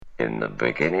In the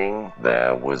beginning,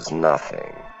 there was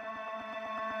nothing.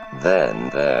 Then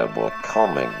there were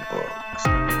comic books.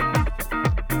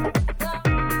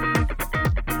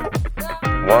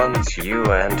 Once you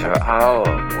enter our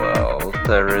world,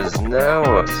 there is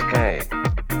no escape.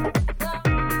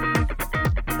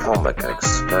 Comic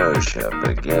exposure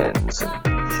begins in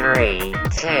 3,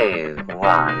 2,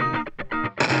 1.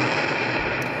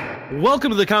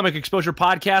 Welcome to the Comic Exposure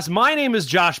Podcast. My name is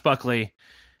Josh Buckley,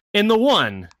 and the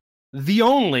one, the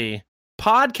only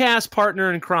podcast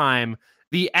partner in crime,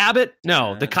 the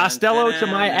Costello to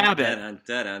my Abbott,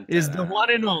 is the one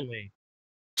and only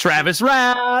Travis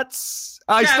Ratz.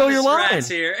 I stole your line. Ratz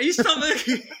here. Are you still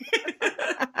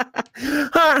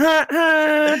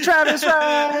Travis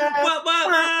Ratz. What?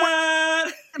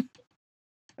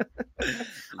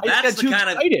 That's the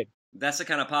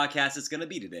kind of podcast it's going to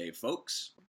be today,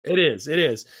 folks. It is.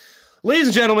 Ladies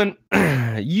and gentlemen,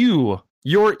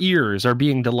 your ears are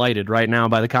being delighted right now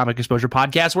by the Comic Exposure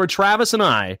Podcast, where Travis and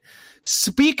I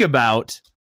speak about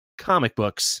comic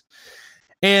books.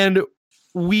 And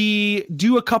we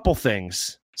do a couple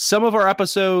things. Some of our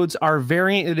episodes are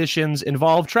variant editions,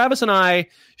 involve Travis and I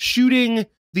shooting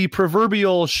the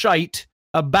proverbial shite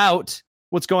about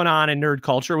what's going on in nerd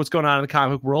culture, what's going on in the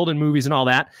comic world and movies and all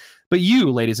that. But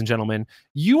you, ladies and gentlemen,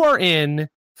 you are in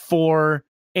for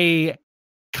a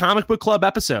comic book club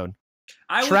episode.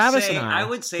 I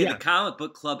would say the comic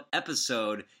book club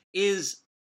episode is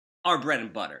our bread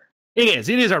and butter. It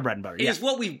is our bread and butter. It is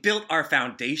what we've built our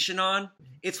foundation on.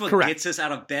 It's what gets us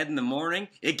out of bed in the morning.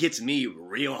 It gets me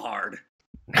real hard.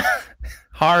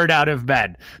 Hard out of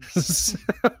bed.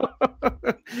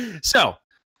 So,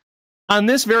 on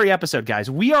this very episode,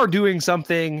 guys, we are doing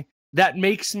something that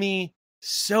makes me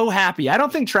so happy. I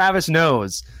don't think Travis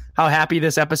knows how happy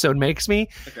this episode makes me.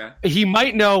 Okay. He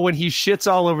might know when he shits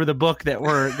all over the book that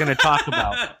we're going to talk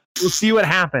about. We'll see what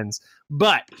happens.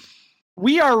 But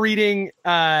we are reading,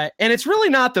 and it's really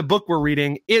not the book we're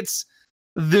reading. It's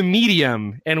the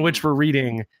medium in which we're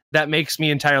reading that makes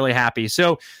me entirely happy.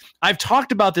 So I've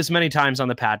talked about this many times on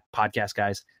the podcast,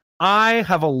 guys. I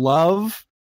have a love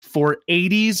for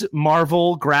 80s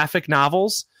Marvel graphic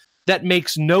novels that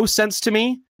makes no sense to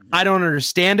me. I don't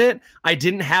understand it. I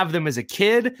didn't have them as a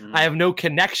kid. I have no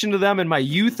connection to them in my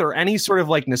youth or any sort of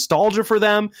like nostalgia for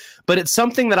them, but it's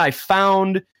something that I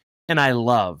found and I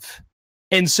love.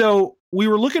 And so we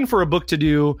were looking for a book to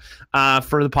do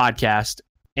for the podcast.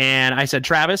 And I said,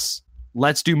 Travis,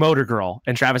 let's do Motor Girl.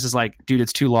 And Travis is like, dude,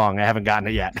 it's too long. I haven't gotten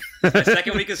it yet. My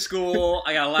second week of school.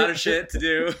 I got a lot of shit to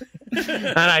do.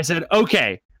 And I said,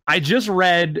 okay, I just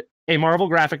read a Marvel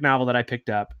graphic novel that I picked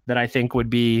up that I think would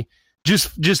be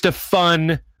just a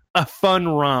fun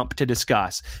romp to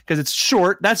discuss, because it's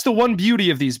short. That's the one beauty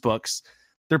of these books.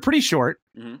 They're pretty short.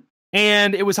 Mm-hmm.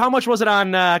 And it was, how much was it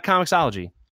on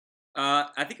Comixology? I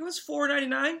think it was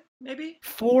 $4.99, maybe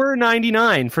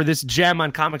 $4.99 for this gem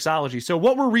on Comixology. So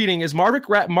what we're reading is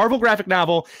Marvel graphic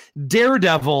novel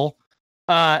Daredevil,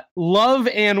 Love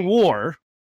and War.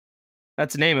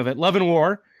 That's the name of it, Love and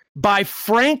War, by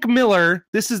Frank Miller.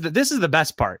 This is the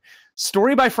best part.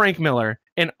 Story by Frank Miller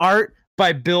and art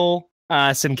by Bill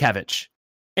Sienkiewicz.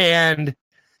 And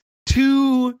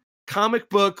two comic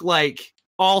book like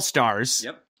all-stars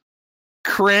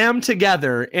crammed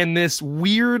together in this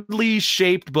weirdly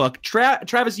shaped book.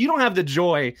 Travis, you don't have the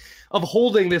joy of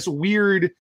holding this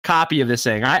weird copy of this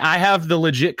thing. I have the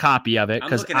legit copy of it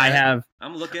because I have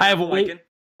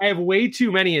way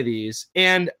too many of these.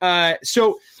 And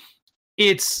so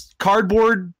it's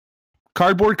cardboard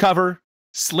cover,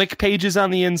 slick pages on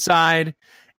the inside.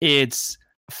 It's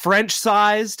French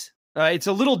sized. It's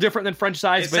a little different than French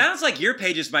sized. It sounds like your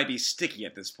pages might be sticky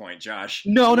at this point, Josh.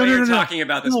 No. Talking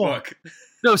about this book.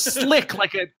 No, slick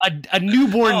like a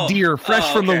newborn deer,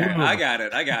 fresh from the womb. I got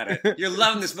it. You're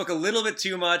loving this book a little bit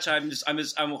too much. I'm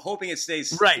hoping it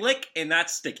stays slick and not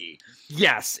sticky.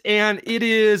 Yes, and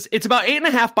it's about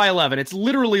 8.5 by 11. It's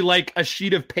literally like a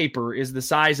sheet of paper is the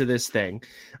size of this thing,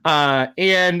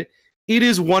 and it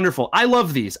is wonderful. I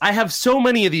love these. I have so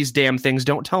many of these damn things.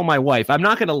 Don't tell my wife. I'm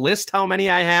not going to list how many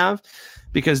I have,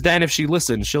 because then if she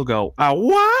listens, she'll go,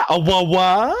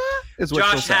 what? Is what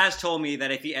Josh has told me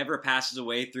that if he ever passes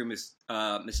away through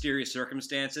mysterious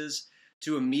circumstances,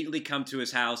 to immediately come to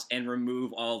his house and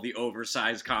remove all the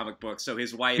oversized comic books so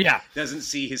his wife doesn't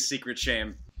see his secret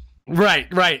shame. Right.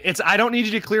 I don't need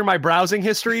you to clear my browsing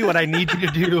history. What I need you to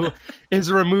do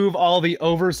is remove all the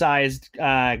oversized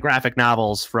graphic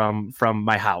novels from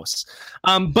my house.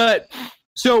 But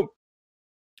so,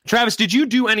 Travis, did you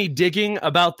do any digging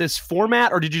about this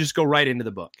format, or did you just go right into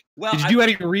the book? Well, did you do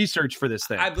any research for this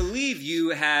thing? I believe you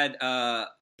had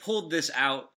pulled this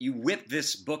out. You whipped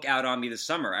this book out on me this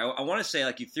summer. I want to say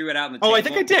like you threw it out on the table. Oh, I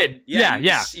think I did. Yeah.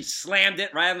 You slammed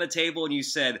it right on the table and you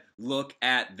said, "Look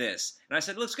at this." And I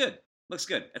said, "Looks good. Looks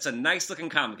good. That's a nice looking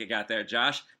comic you got there,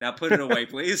 Josh. Now put it away,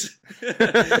 please."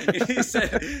 He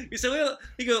said, "You said,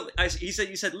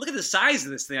 look at the size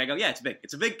of this thing." I go, "Yeah, it's big.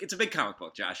 It's a big comic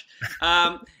book, Josh."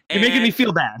 You're making me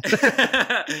feel bad.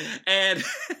 And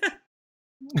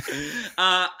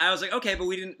I was like, okay, but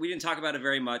we didn't talk about it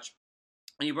very much.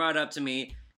 And you brought it up to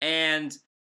me, and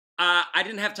I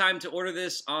didn't have time to order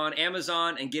this on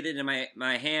Amazon and get it in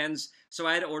my hands, so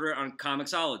I had to order it on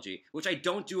Comixology, which I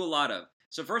don't do a lot of.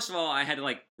 So first of all, I had to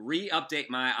like re-update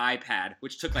my iPad,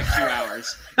 which took like 2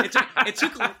 hours.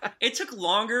 It took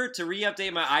longer to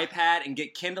re-update my iPad and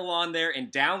get Kindle on there and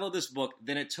download this book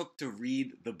than it took to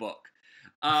read the book.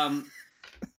 And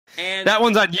that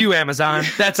one's on you, Amazon.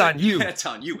 That's on you. That's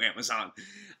on you, Amazon.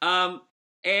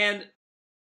 And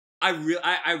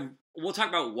we'll talk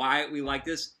about why we like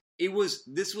this.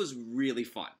 This was really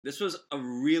fun. This was a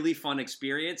really fun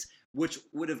experience, which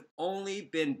would have only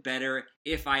been better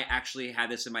if I actually had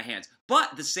this in my hands.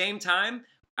 But at the same time,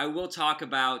 I will talk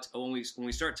about when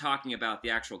we start talking about the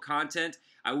actual content,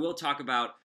 I will talk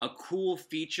about a cool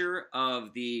feature of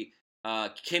the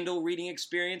Kindle reading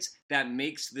experience that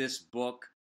makes this book,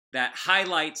 that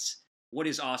highlights what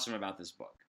is awesome about this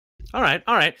book. All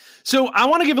right. So I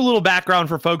want to give a little background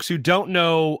for folks who don't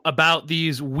know about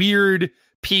these weird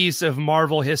piece of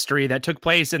Marvel history that took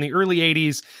place in the early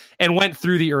 80s and went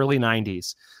through the early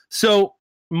 90s. So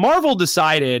Marvel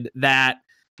decided that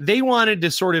they wanted to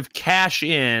sort of cash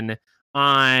in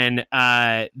on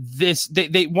this.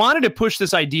 They wanted to push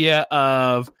this idea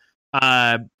of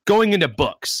going into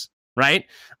books, right?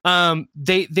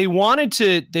 They wanted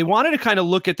to kind of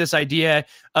look at this idea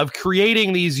of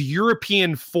creating these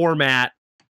European format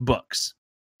books.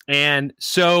 And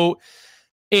so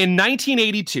in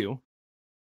 1982,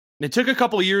 it took a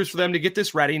couple of years for them to get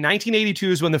this ready. 1982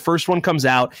 is when the first one comes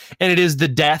out, and it is The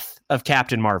Death of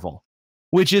Captain Marvel,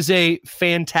 which is a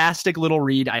fantastic little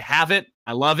read. I have it.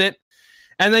 I love it.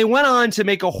 And they went on to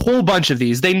make a whole bunch of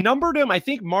these. They numbered them. I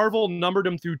think Marvel numbered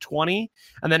them through 20.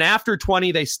 And then after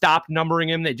 20, they stopped numbering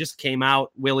them. They just came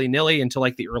out willy-nilly until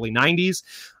like the early 90s.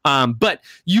 But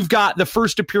you've got the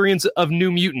first appearance of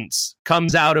New Mutants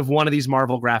comes out of one of these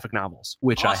Marvel graphic novels,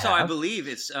 which I believe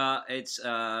it's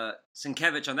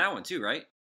Sienkiewicz on that one too, right?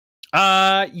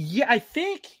 Yeah, I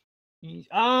think...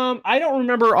 I don't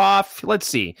remember off. Let's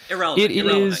see. Irrelevant.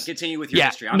 Irrelevant. Continue with your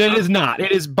history. No, it is not.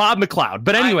 It is Bob McLeod.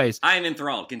 But anyways, I'm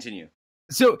enthralled. Continue.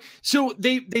 So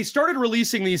they started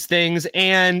releasing these things,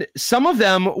 and some of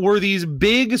them were these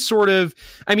big sort of.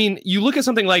 I mean, you look at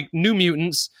something like New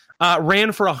Mutants,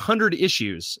 ran for 100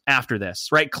 issues after this,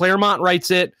 right? Claremont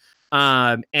writes it,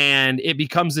 and it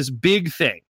becomes this big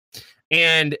thing.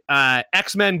 And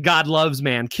X-Men God Loves,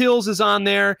 Man Kills is on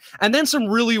there. And then some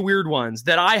really weird ones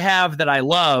that I have that I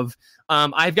love.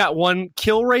 I've got one,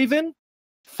 Kill Raven,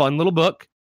 fun little book.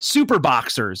 Super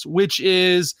Boxers, which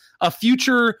is a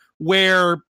future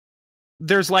where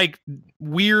there's like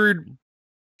weird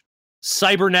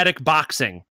cybernetic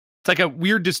boxing. It's like a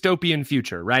weird dystopian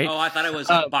future, right? Oh, I thought it was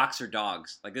boxer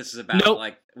dogs. Like this is about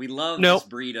like we love this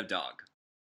breed of dog.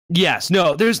 Yes,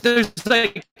 no, there's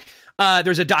like...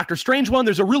 there's a Doctor Strange one.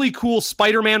 There's a really cool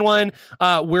Spider-Man one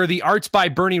where the art's by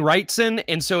Bernie Wrightson.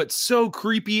 And so it's so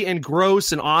creepy and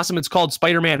gross and awesome. It's called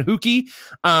Spider-Man Hookie.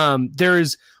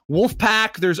 There's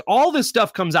Wolfpack. There's all this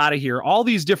stuff comes out of here. All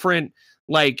these different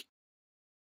like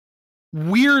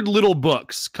weird little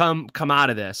books come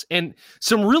out of this and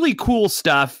some really cool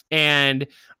stuff. And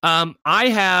I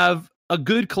have a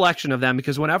good collection of them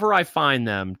because whenever I find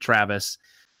them, Travis,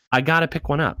 I got to pick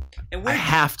one up. And I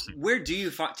have to. Where do you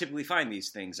typically find these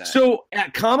things at? So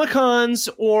at Comic-Cons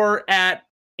or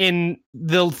in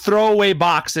the throwaway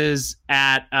boxes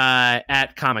at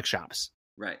comic shops.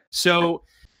 Right. So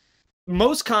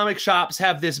most comic shops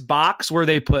have this box where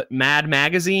they put Mad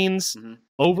magazines,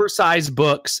 oversized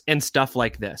books, and stuff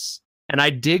like this. And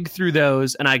I dig through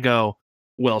those and I go,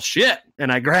 well, shit.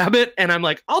 And I grab it and I'm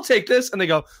like, I'll take this. And they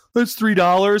go, that's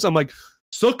 $3. I'm like,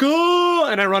 sucker,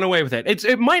 and I run away with it.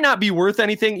 It might not be worth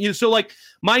anything. So like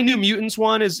my New Mutants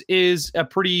one is a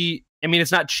pretty. I mean,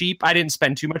 it's not cheap. I didn't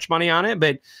spend too much money on it,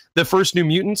 but the first New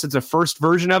Mutants, it's a first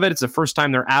version of it. It's the first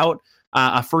time they're out.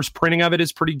 A first printing of it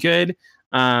is pretty good.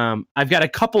 I've got a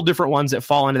couple different ones that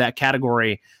fall into that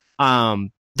category.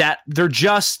 That there's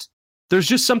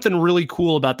just something really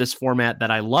cool about this format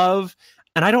that I love.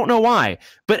 And I don't know why,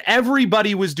 but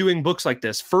everybody was doing books like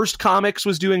this. First Comics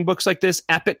was doing books like this.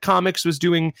 Epic Comics was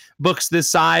doing books this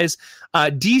size.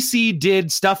 DC did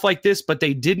stuff like this, but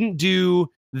they didn't do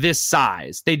this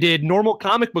size. They did normal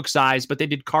comic book size, but they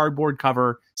did cardboard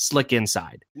cover, slick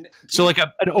inside. So like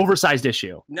an oversized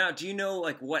issue. Now, do you know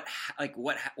what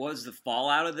was the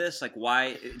fallout of this? Like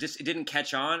why it didn't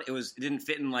catch on? It didn't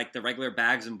fit in like the regular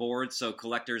bags and boards. So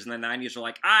collectors in the 90s were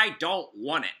like, I don't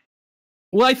want it.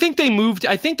 Well, I think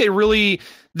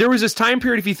there was this time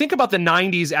period. If you think about the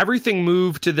 90s, everything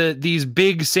moved to these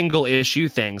big single issue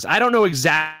things. I don't know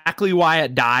exactly why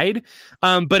it died,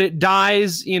 but it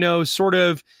dies, sort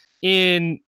of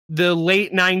in the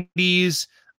late 90s,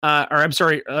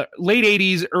 late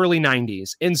 80s, early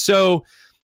 90s. And so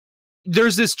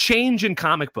there's this change in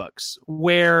comic books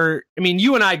where,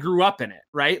 you and I grew up in it,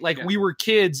 right? Like we were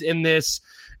kids in this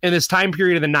time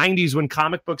period of the 90s when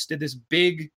comic books did this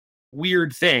big,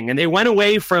 weird thing, and they went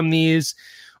away from these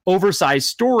oversized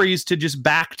stories to just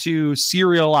back to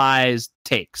serialized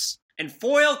takes and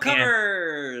foil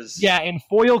covers. And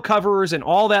foil covers and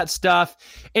all that stuff.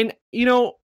 And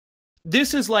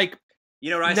this is like,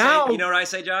 what I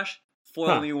say, Josh?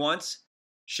 Foil me once,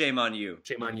 shame on you.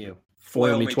 Shame on you.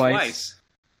 Foil me twice.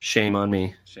 Shame on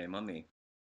me. Shame on me.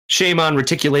 Shame on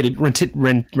reticulated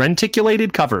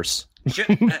covers.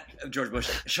 George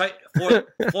Bush,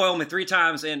 foil me 3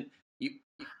 times, and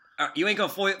you ain't gonna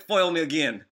foil me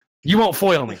again. You won't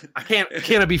foil me. I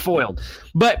can't be foiled.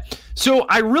 But so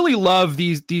I really love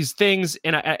these things,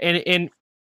 and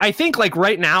I think like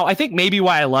right now, I think maybe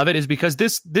why I love it is because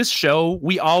this show,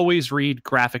 we always read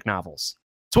graphic novels.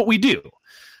 It's what we do.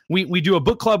 We do a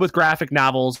book club with graphic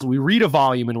novels. We read a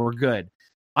volume and we're good.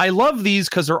 I love these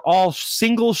because they're all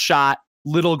single shot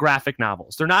little graphic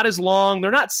novels. They're not as long. They're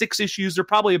not 6 issues. They're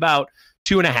probably about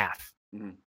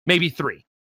 2.5, maybe 3,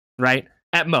 right?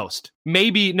 At most.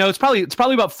 Maybe no. It's probably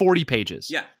about 40 pages.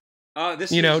 Yeah.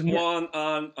 This is one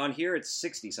on here. It's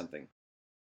 60 something.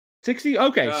 60.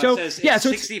 Okay. So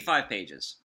 65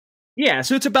 pages. Yeah.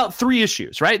 So it's about 3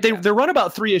 issues, right? They run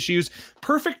about 3 issues.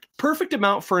 Perfect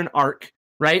amount for an arc,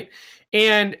 right?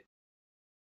 And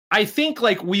I think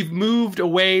like we've moved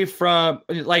away from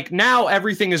like now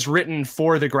everything is written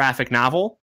for the graphic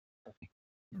novel,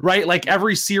 right? Like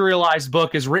every serialized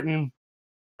book is written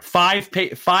 5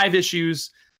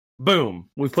 issues. Boom.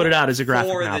 We put it out as a graphic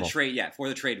novel. For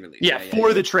the trade release.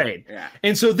 The trade. Yeah.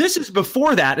 And so this is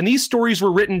before that. And these stories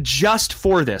were written just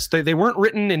for this. They weren't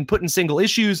written and put in single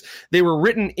issues. They were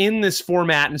written in this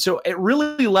format. And so it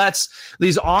really lets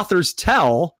these authors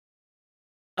tell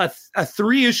a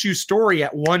 3-issue story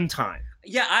at one time.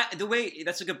 Yeah,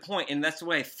 that's a good point, and that's the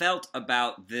way I felt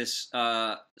about this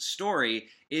story.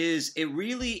 Is it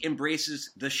really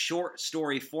embraces the short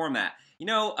story format?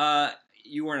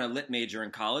 You weren't a lit major in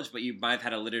college, but you might have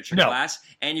had a literature class,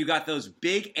 and you got those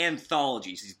big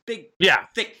anthologies, these big,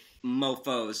 thick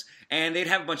mofos, and they'd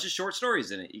have a bunch of short stories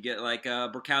in it. You get like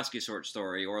a Bukowski short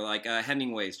story, or like a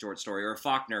Hemingway short story, or a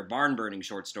Faulkner barn burning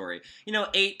short story.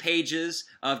 8 pages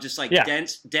of just like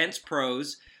dense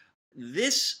prose.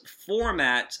 This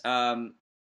format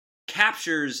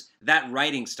captures that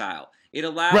writing style. It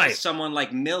allows someone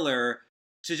like Miller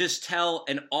to just tell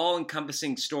an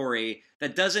all-encompassing story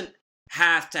that doesn't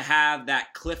have to have that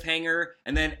cliffhanger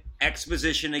and then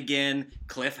exposition again,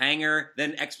 cliffhanger,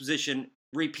 then exposition,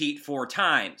 repeat 4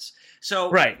 times.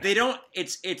 So they don't.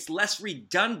 It's less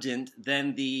redundant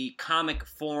than the comic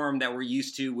form that we're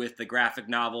used to with the graphic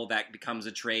novel that becomes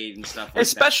a trade and stuff like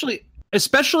that.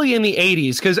 Especially in the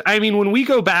 80s, because when we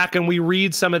go back and we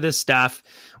read some of this stuff,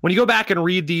 when you go back and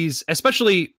read these,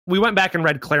 especially we went back and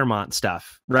read Claremont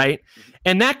stuff, right?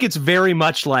 And that gets very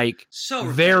much like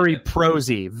very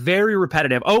prosy, very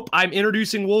repetitive. Oh, I'm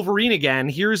introducing Wolverine again.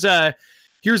 Here's a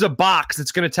box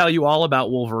that's going to tell you all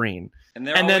about Wolverine. And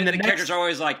then the characters are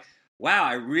always like, wow,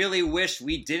 I really wish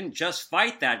we didn't just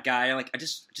fight that guy. Like, I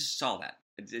just saw that.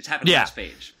 It's happened on this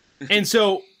page. And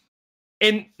so,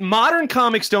 and modern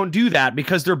comics don't do that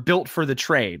because they're built for the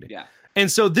trade. Yeah.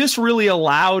 And so this really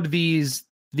allowed these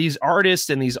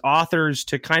artists and these authors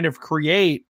to kind of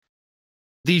create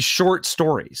these short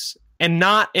stories. And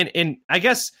not, and I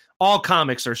guess all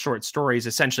comics are short stories,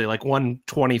 essentially. Like one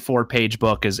 24-page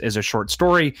book is a short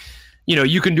story.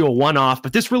 You can do a one-off,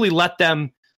 but this really let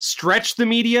them stretch the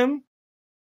medium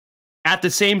at the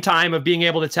same time of being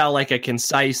able to tell like a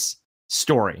concise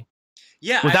story.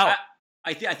 Yeah,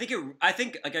 I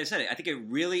think like I said, I think it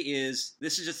really is.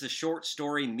 This is just a short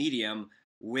story medium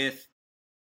with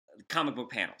comic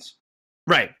book panels.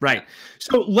 Right.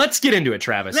 So let's get into it,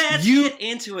 Travis. Let's get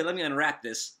into it. Let me unwrap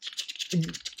this.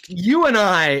 You and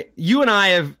I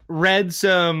have read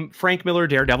some Frank Miller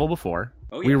Daredevil before.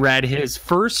 Oh, yeah. We read his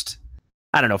first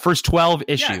 12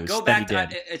 issues. Yeah, go back.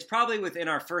 It's probably within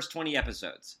our first 20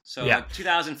 episodes. So like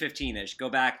 2015-ish. Go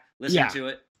back, listen to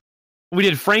it. We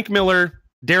did Frank Miller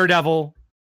Daredevil,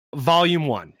 Volume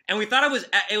 1. And we thought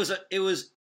it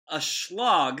was a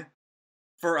slog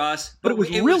for us, but it was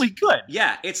really good.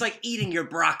 Yeah, it's like eating your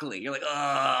broccoli. You're like,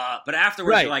 ugh. But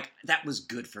afterwards, you're like, that was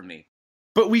good for me.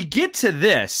 But we get to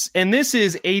this, and this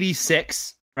is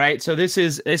 86, right? So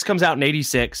this comes out in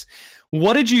 86.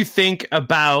 What did you think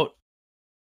about?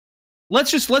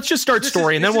 Let's just start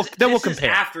story, and then we'll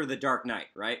compare. After The Dark Knight,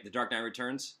 right? The Dark Knight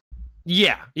Returns.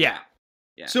 Yeah.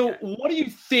 So what do you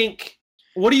think?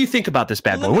 What do you think about this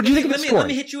bad boy? What do you think of the story?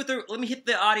 Let me hit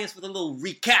the audience with a little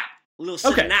recap. A little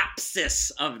synopsis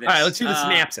of this. All right, let's do the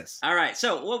synopsis. All right,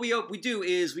 so what we do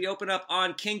is we open up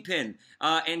on Kingpin,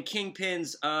 and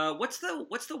Kingpin's what's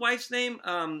the wife's name?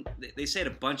 They say it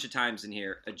a bunch of times in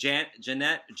here.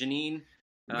 Janine,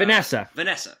 Vanessa.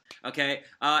 Okay,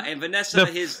 and Vanessa,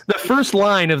 the first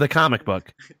line of the comic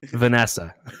book,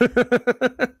 Vanessa.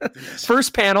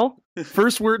 First panel,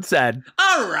 first word said.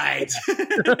 All right.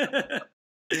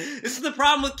 This is the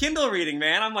problem with Kindle reading,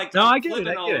 man. I'm like, I get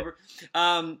it. Over.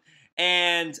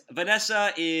 And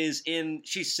Vanessa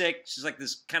she's sick. She's like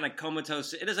this kind of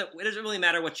comatose. It doesn't really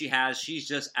matter what she has. She's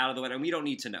just out of the way, and we don't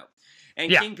need to know.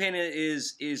 And Kingpin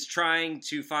is trying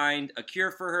to find a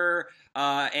cure for her.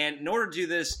 And in order to do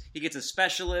this, he gets a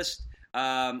specialist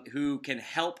who can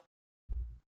help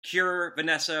cure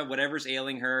Vanessa, whatever's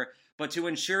ailing her. But to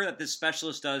ensure that this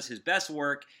specialist does his best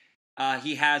work,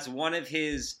 he has one of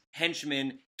his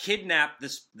henchmen kidnap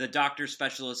the doctor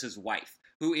specialist's wife,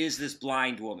 who is this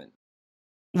blind woman.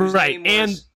 Right,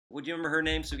 and would you remember her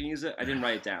name so we can use it? I didn't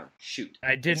write it down. Shoot,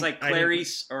 I didn't. It's like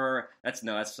Clarice, or that's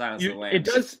Silence of the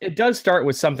Lambs. It does start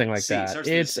with something like that.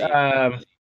 It's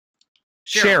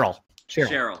Cheryl.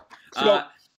 So,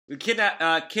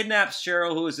 kidnaps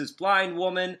Cheryl, who is this blind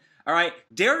woman. All right,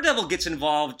 Daredevil gets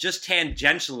involved just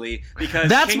tangentially because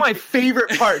that's my favorite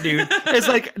part, dude. It's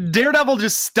like Daredevil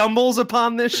just stumbles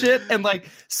upon this shit and like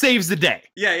saves the day.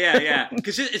 Yeah.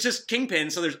 Because it's just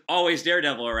Kingpin, so there's always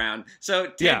Daredevil around.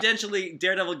 So tangentially,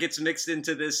 Daredevil gets mixed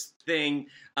into this thing.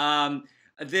 The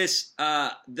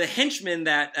henchman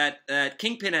that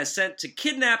Kingpin has sent to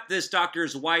kidnap this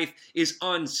doctor's wife is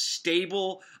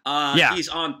unstable. He's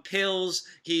on pills.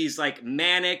 He's like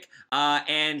manic,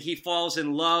 and he falls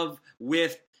in love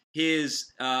with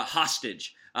his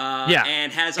hostage.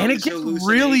 And has all these hallucinations.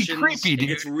 Really creepy, dude.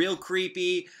 It gets real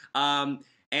creepy. And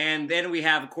then we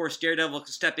have, of course, Daredevil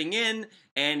stepping in,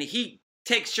 and he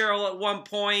takes Cheryl at one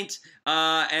point,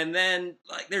 and then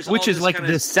like there's which is like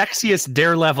the sexiest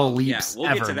Daredevil leaps we'll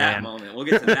ever. Get to that moment. We'll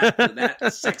get to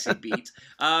that sexy beat.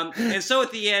 And so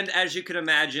at the end, as you can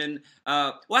imagine,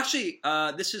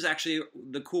 this is actually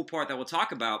the cool part that we'll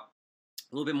talk about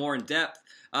a little bit more in depth.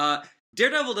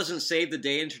 Daredevil doesn't save the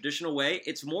day in a traditional way.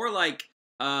 It's more like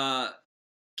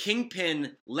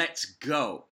Kingpin lets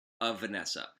go of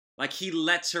Vanessa. Like, he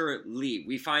lets her leave.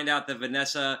 We find out that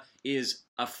Vanessa is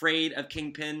afraid of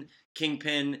Kingpin.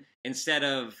 Kingpin, instead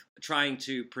of trying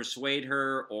to persuade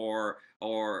her or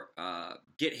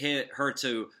get her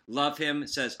to love him,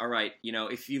 says, all right,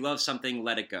 if you love something,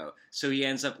 let it go. So he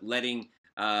ends up letting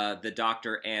the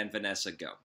doctor and Vanessa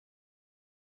go.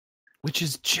 Which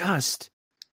is just,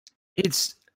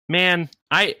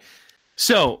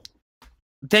 so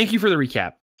thank you for the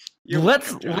recap.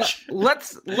 Let's Josh,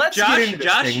 get into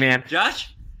this thing, man.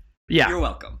 Josh, yeah, you're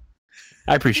welcome.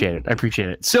 I appreciate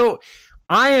it. So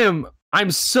I'm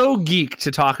so geeked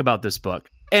to talk about this book,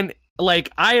 and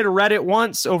like I had read it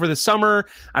once over the summer.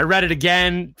 I read it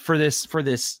again for this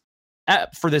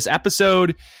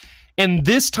episode, and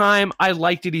this time I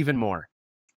liked it even more.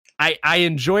 I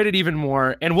enjoyed it even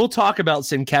more, and we'll talk about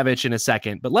Sienkiewicz in a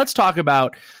second. But let's talk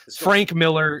about Frank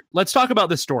Miller. Let's talk about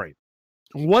the story.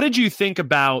 What did you think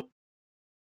about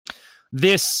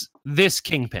this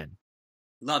Kingpin?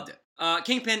 Loved it.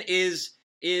 Kingpin is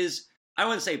I don't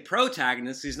want to say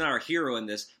protagonist. He's not our hero in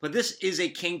this, but this is a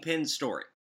Kingpin story.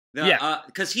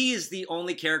 Because he is the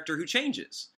only character who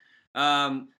changes.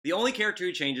 The only character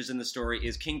who changes in the story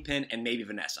is Kingpin and maybe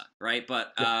Vanessa, right?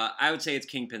 But I would say it's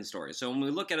Kingpin's story. So when we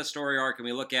look at a story arc and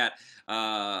we look at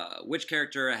which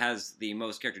character has the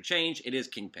most character change, it is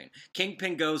Kingpin.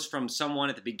 Kingpin goes from someone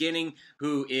at the beginning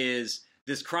who is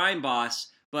this crime boss,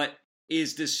 but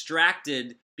is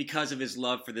distracted because of his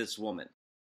love for this woman.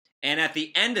 And at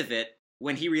the end of it,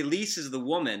 when he releases the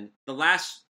woman, the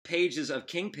last pages of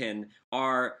Kingpin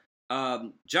are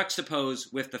juxtaposed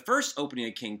with the first opening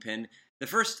of Kingpin. The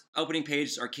first opening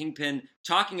pages are Kingpin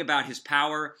talking about his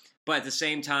power, but at the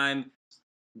same time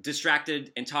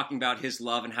distracted and talking about his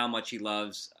love and how much he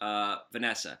loves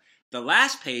Vanessa. The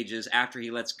last pages after he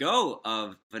lets go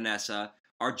of Vanessa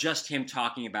are just him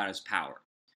talking about his power.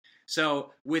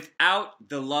 So without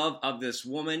the love of this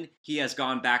woman, he has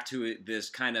gone back to this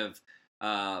kind of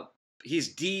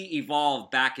he's de-evolved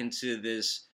back into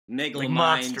this Megalomind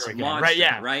monster, right?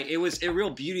 Yeah, right. It was a real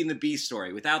Beauty and the Beast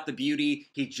story. Without the beauty,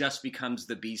 he just becomes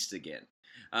the Beast again.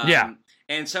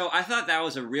 And so I thought that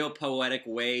was a real poetic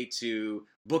way to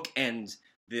bookend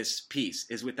this piece,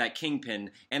 is with that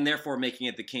Kingpin, and therefore making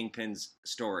it the Kingpin's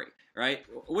story, right?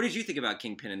 What did you think about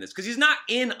Kingpin in this? Because he's not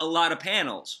in a lot of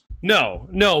panels.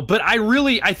 No, but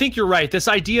I think you're right. This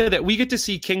idea that we get to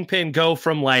see Kingpin go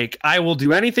from like, I will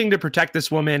do anything to protect this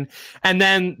woman, and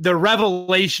then the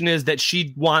revelation is that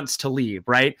she wants to leave,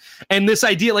 right? And this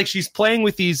idea, like, she's playing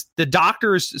with the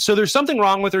doctors, so there's something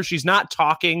wrong with her. She's not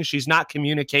talking, she's not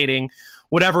communicating,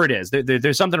 whatever it is.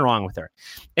 There's something wrong with her.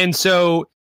 And so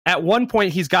at one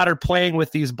point, he's got her playing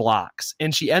with these blocks,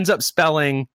 and she ends up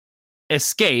spelling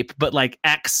escape, but like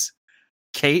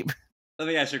X-cape. Let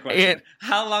me ask you a question.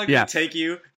 How long did it take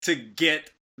you to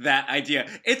get that idea?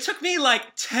 It took me like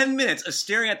 10 minutes of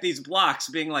staring at these blocks,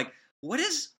 being like,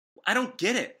 I don't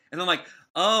get it. And I'm like,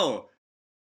 oh,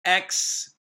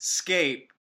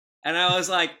 escape. And I was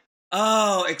like,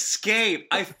 oh, escape.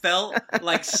 I felt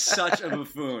like such a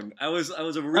buffoon. I was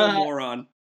a real moron.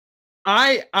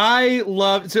 I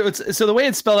love, so the way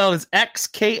it's spelled out is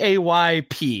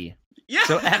XKAYP. Yeah.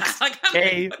 So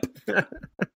XK.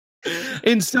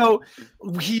 And so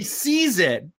he sees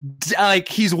it, like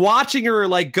he's watching her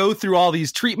like go through all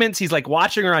these treatments. He's like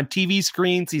watching her on TV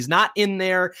screens. He's not in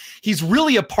there. He's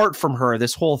really apart from her,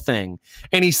 this whole thing.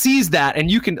 And he sees that, and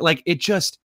you can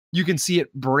see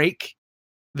it break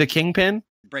the Kingpin.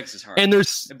 It breaks his heart. And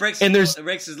it breaks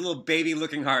his little baby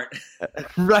looking heart.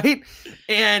 Right?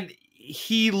 And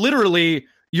he literally,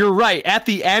 you're right. At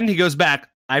the end, he goes back,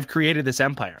 I've created this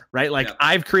empire, right? Like,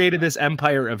 I've created this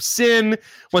empire of sin.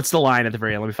 What's the line at the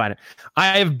very end? Let me find it.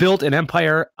 I have built an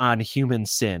empire on human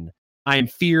sin. I am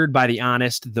feared by the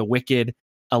honest, the wicked.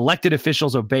 Elected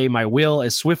officials obey my will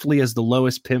as swiftly as the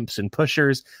lowest pimps and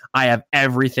pushers. I have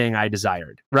everything I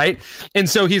desired, right? And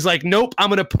so he's like, nope, I'm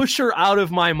going to push her out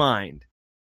of my mind.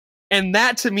 And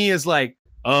that to me is like,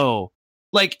 oh,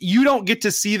 like, you don't get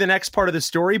to see the next part of the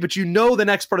story, but you know the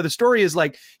next part of the story is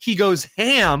like, he goes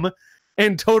ham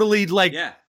and totally like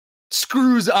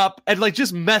screws up and like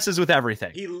just messes with everything.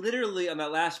 He literally, on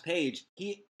that last page,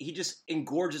 he just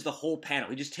engorges the whole panel.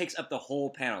 He just takes up the whole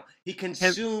panel. He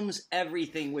consumes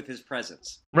everything with his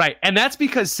presence. Right. And that's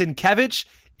because Sienkiewicz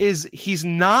he's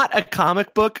not a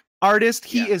comic book artist.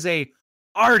 He is a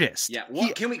artist. Yeah. Well,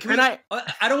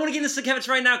 I don't want to get into Sienkiewicz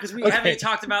right now because we haven't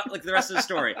talked about like the rest of the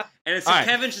story. And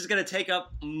Sienkiewicz is going to take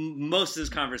up most of this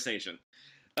conversation.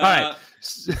 All right.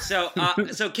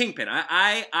 So Kingpin,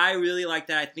 I really like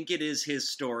that. I think it is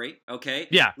his story. Okay.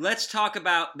 Yeah. Let's go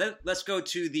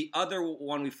to the other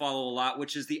one we follow a lot,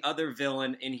 which is the other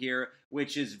villain in here,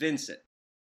 which is Vincent.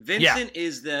 Vincent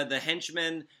is the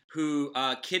henchman who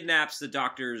kidnaps the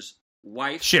doctor's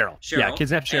wife, Cheryl. Yeah,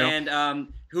 kidnaps Cheryl, and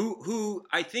who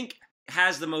I think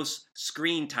has the most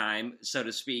screen time, so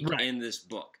to speak, in this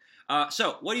book.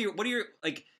 So what are your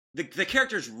like the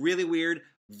character's really weird.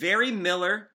 Very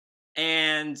Miller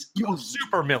and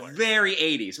super Miller. Very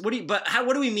 80s. What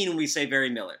do we mean when we say very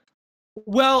Miller?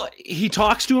 Well, he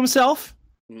talks to himself.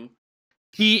 Mm-hmm.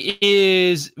 He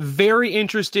is very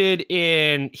interested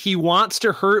in, he wants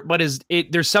to hurt, but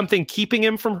there's something keeping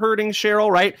him from hurting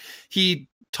Cheryl, right? He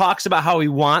talks about how he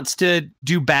wants to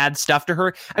do bad stuff to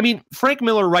her. I mean, Frank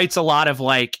Miller writes a lot of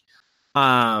like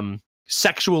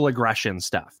sexual aggression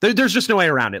stuff. There's just no way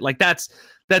around it. Like that's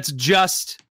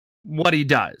just what he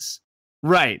does,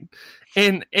 right?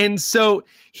 And so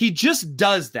he just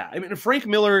does that. I mean, Frank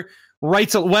Miller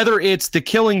writes, whether it's The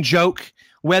Killing Joke,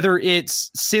 whether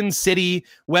it's Sin City,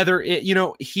 whether it,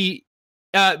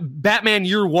 Batman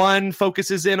Year One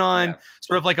focuses in on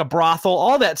sort of like a brothel,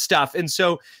 all that stuff. And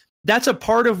so that's a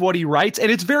part of what he writes,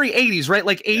 and it's very 80s, right?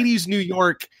 Like 80s New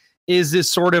York is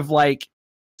this sort of like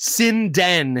sin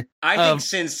den. I think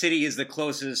Sin City is the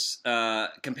closest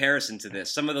comparison to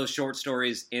this. Some of those short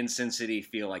stories in Sin City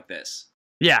feel like this.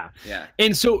 Yeah.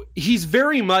 And so he's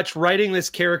very much writing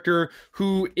this character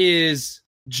who is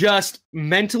just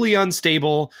mentally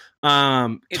unstable,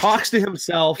 talks to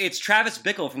himself. It's Travis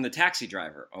Bickle from The Taxi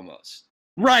Driver, almost.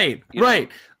 Right.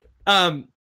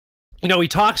 He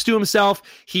talks to himself.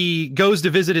 He goes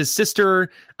to visit his sister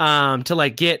to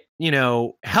like get,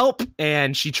 help.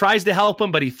 And she tries to help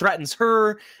him, but he threatens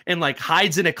her and like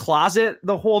hides in a closet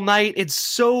the whole night. It's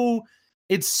so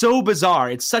bizarre.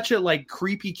 It's such a like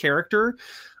creepy character.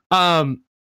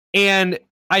 And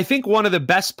I think one of the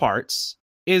best parts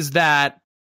is that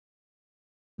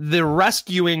the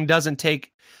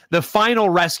final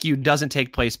rescue doesn't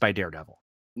take place by Daredevil.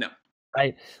 No.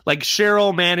 right? Like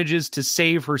Cheryl manages to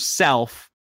save herself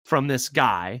from this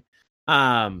guy.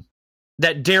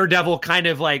 That Daredevil kind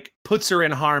of like puts her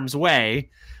in harm's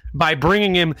way by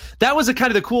bringing him. That was a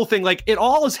kind of the cool thing. Like, it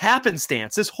all is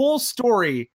happenstance. This whole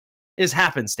story is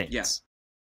happenstance. Yeah.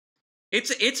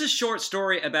 It's a short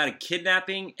story about a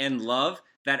kidnapping and love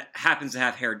that happens to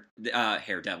have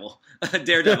Daredevil in it.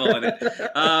 Daredevil!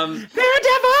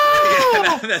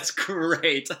 Yeah, that's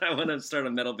great. I want to start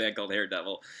a metal band called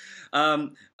Daredevil.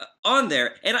 On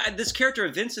there, and this character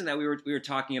of Vincent that we were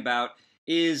talking about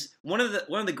is one of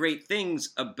the great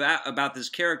things about this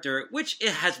character, which it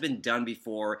has been done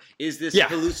before, is this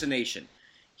hallucination.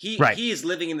 He is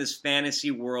living in this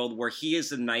fantasy world where he is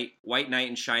the white knight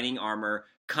in shining armor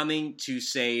coming to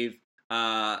save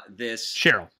this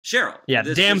Cheryl. Yeah,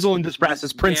 damsel in distress,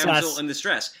 this princess. Damsel in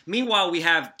distress. Meanwhile, we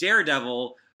have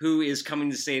Daredevil, who is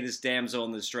coming to save this damsel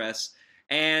in distress,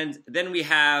 and then we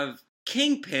have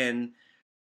Kingpin,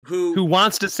 who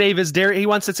wants to save his damsel. He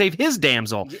wants to save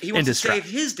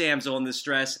his damsel in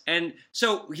distress, and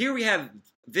so here we have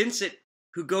Vincent,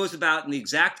 who goes about in the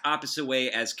exact opposite way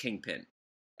as Kingpin.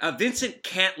 Vincent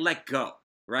can't let go,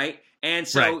 right? And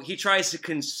so he tries to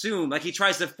consume, like he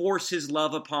tries to force his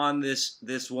love upon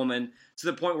this woman to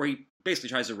the point where he basically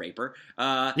tries to rape her.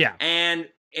 And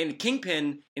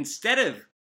Kingpin, instead of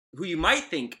who you might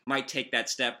think might take that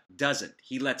step, doesn't.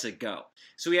 He lets it go.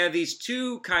 So we have these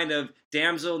two kind of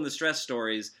damsel in distress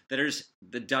stories that are just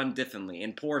done differently,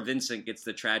 and poor Vincent gets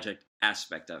the tragic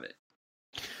aspect of it.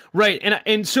 Right.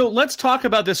 And so let's talk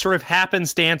about this sort of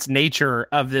happenstance nature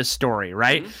of this story,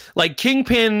 right? Mm-hmm. Like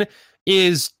Kingpin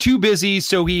is too busy,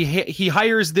 so he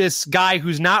hires this guy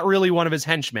who's not really one of his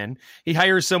henchmen. He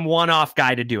hires some one-off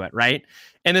guy to do it, right?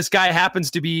 And this guy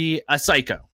happens to be a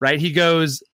psycho, right? He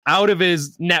goes out of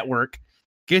his network,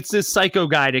 gets this psycho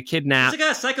guy to kidnap. He's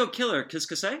like a psycho killer, qu'est-ce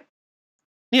que c'est?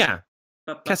 Yeah.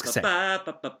 Qu'est-ce que c'est?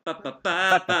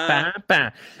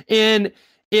 And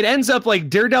it ends up like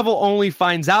Daredevil only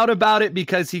finds out about it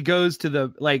because he goes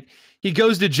to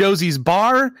Josie's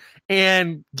bar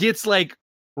and gets like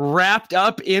wrapped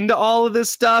up into all of this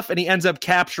stuff, and he ends up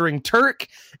capturing Turk,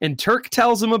 and Turk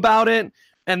tells him about it,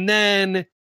 and then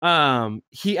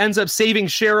he ends up saving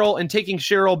Cheryl and taking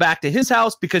Cheryl back to his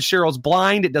house because Cheryl's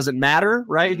blind. It doesn't matter,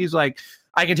 right? He's like,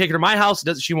 I can take her to my house.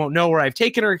 She won't know where I've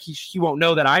taken her. She won't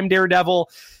know that I'm Daredevil.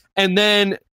 And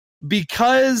then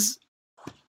because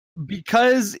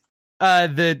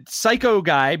the psycho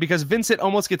guy, because Vincent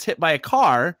almost gets hit by a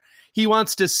car, he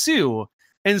wants to sue,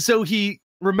 and so he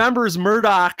remembers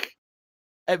Murdoch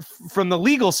from the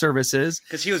legal services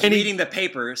because he was reading the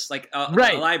papers, like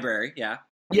the library. Yeah.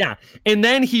 And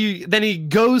then he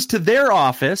goes to their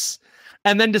office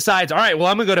and then decides, all right, well,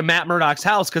 I'm gonna go to Matt Murdock's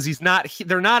house because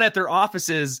they're not at their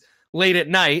offices late at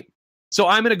night. So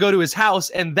I'm going to go to his house.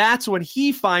 And that's when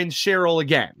he finds Cheryl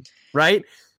again. Right.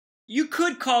 You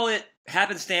could call it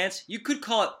happenstance. You could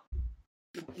call it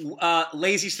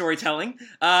lazy storytelling,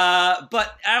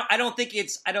 but I don't think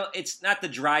it's not the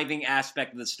driving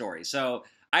aspect of the story. So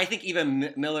I think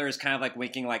even Miller is kind of like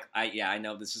winking, like I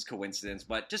know this is coincidence,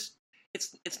 but just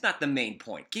it's not the main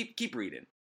point. Keep reading.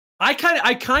 I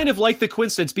kind of like the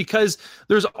coincidence because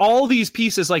there's all these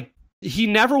pieces. Like he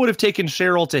never would have taken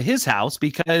Cheryl to his house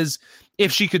because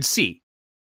if she could see,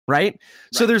 right?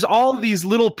 So there's all these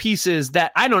little pieces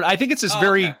that I think it's this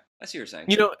very. Okay. I see what you're saying.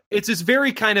 It's this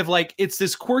very kind of like, it's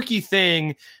this quirky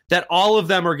thing that all of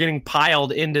them are getting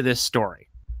piled into this story.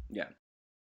 Yeah.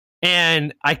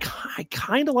 And I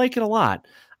kind of like it a lot.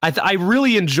 I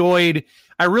really enjoyed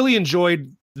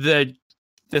the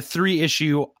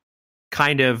 3-issue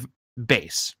kind of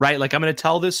base, right? Like, I'm going to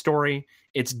tell this story.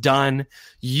 It's done.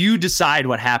 You decide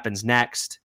what happens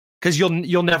next because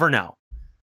you'll never know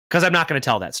because I'm not going to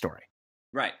tell that story.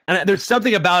 Right. And there's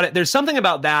something about it. There's something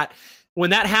about that.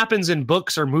 When that happens in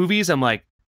books or movies, I'm like,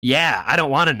 yeah, I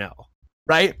don't want to know.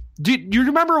 Right. Do you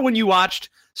remember when you watched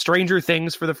Stranger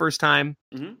Things for the first time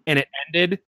and it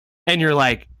ended and you're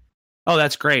like, oh,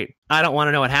 that's great. I don't want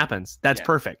to know what happens. That's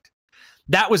perfect.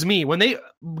 That was me when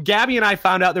Gabby and I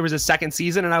found out there was a second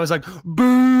season and I was like,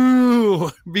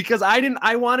 boo, because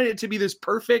I wanted it to be this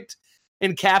perfect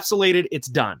encapsulated. It's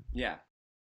done. Yeah.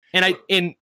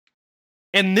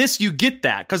 And this, you get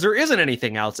that because there isn't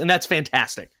anything else. And that's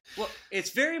fantastic. Well, it's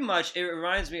very much, it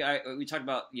reminds me, we talked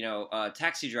about,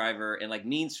 Taxi Driver and like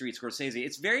Mean Streets, Scorsese.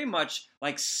 It's very much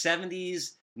like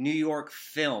 70s New York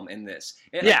film in this.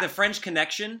 Like the French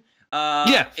Connection.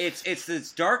 It's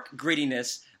this dark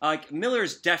grittiness. Like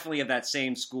Miller's definitely of that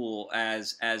same school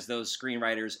as those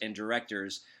screenwriters and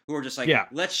directors who are just like,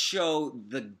 let's show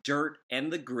the dirt and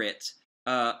the grit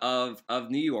of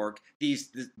New York, these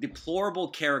deplorable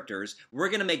characters. We're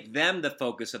going to make them the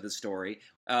focus of the story.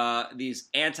 These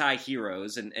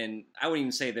anti-heroes, and I wouldn't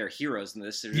even say they're heroes in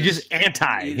this. They're just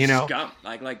anti, you know, scum,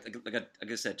 like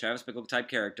I said, Travis Bickle type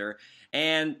character.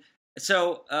 And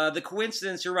so the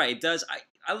coincidence, you're right. It does.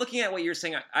 I looking at what you're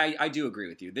saying, I do agree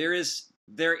with you. There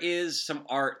is some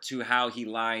art to how he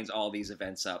lines all these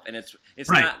events up, and it's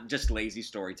right. Not just lazy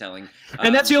storytelling.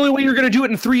 And that's the only way you're going to do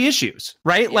it in 3 issues,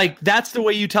 right? Yeah. Like that's the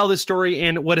way you tell this story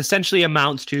in what essentially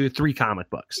amounts to 3 comic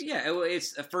books. Yeah,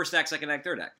 it's a first act, second act,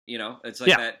 third act. You know, it's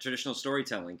like that traditional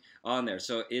storytelling on there.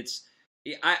 So it's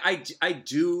I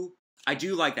do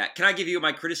like that. Can I give you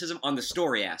my criticism on the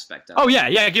story aspect of it? Oh,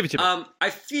 yeah, give it to me. I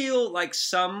feel like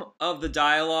some of the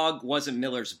dialogue wasn't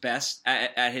Miller's best,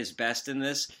 at his best in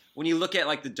this. When you look at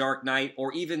like the Dark Knight,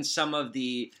 or even some of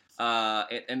the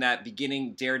in that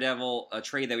beginning Daredevil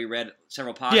trade that we read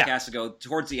several podcasts ago,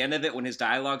 towards the end of it, when his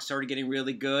dialogue started getting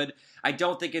really good, I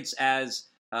don't think it's as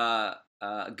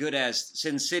good as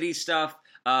Sin City stuff.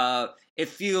 It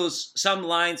feels, some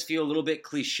lines feel a little bit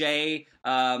cliche.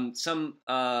 Some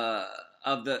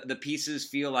of the pieces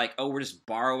feel like, oh, we're just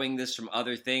borrowing this from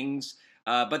other things.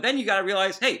 But then you got to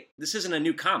realize, hey, this isn't a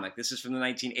new comic. This is from the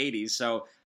 1980s. So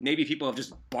maybe people have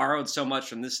just borrowed so much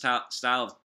from this style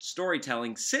of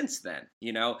storytelling since then,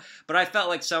 you know? But I felt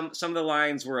like some of the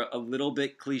lines were a little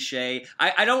bit cliche.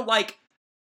 I don't like,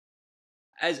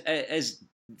 as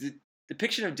the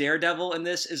depiction of Daredevil in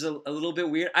this is a little bit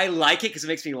weird. I like it because it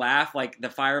makes me laugh, like the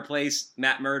fireplace,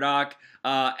 Matt Murdock.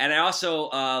 And I also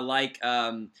like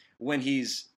when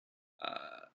he's...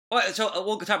 so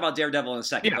we'll talk about Daredevil in a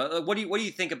second. Yeah. But what do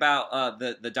you think about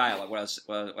the dialogue? What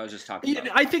I was just talking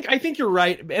about. I think you're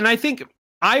right, and I think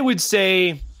I would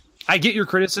say I get your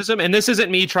criticism, and this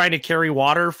isn't me trying to carry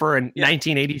water for a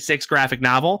 1986 graphic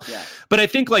novel. Yeah. But I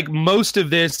think like most of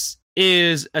this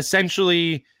is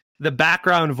essentially the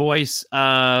background voice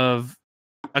of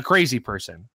a crazy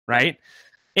person, right?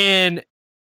 And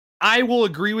I will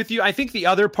agree with you. I think the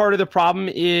other part of the problem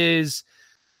is,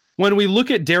 when we look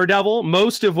at Daredevil,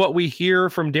 most of what we hear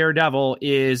from Daredevil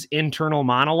is internal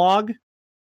monologue.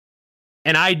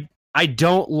 And I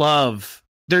don't love,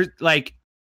 there's like,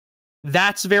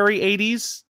 that's very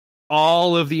 80s,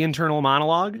 all of the internal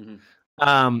monologue.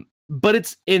 Mm-hmm.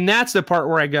 But that's the part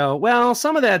where I go, well,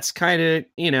 some of that's kind of,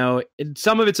 you know,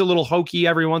 some of it's a little hokey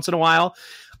every once in a while.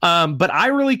 But I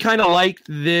really kind of like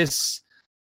this,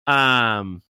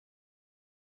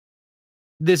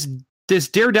 this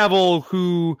Daredevil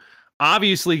who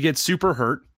obviously gets super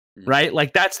hurt, right?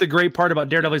 Like that's the great part about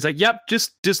Daredevil. He's like, "Yep,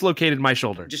 just dislocated my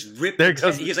shoulder. Just ripped." There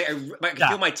goes. He's like, I can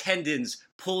feel my tendons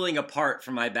pulling apart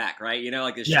from my back, right? You know,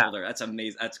 like his shoulder. That's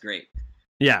amazing. That's great.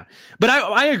 Yeah, but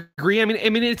I agree. I mean,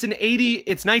 it's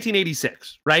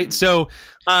 1986, right? Mm-hmm. So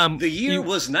the year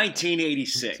was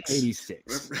 1986.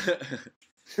 86.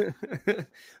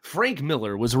 Frank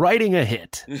Miller was writing a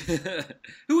hit.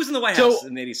 Who was in the White House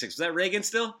in 86? Was that Reagan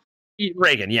still?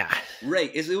 Reagan, yeah.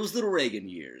 It was little Reagan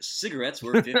years. Cigarettes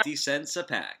were 50 cents a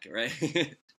pack, right?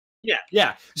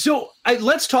 Yeah. So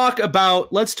let's talk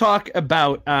about. Well,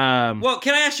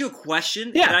 can I ask you a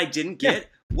question that I didn't get? Yeah.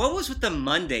 What was with the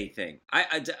Monday thing?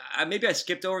 I maybe I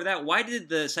skipped over that. Why did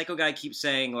the psycho guy keep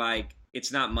saying like it's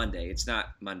not Monday? It's not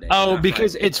Monday. Oh,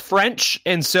 because Friday. It's French,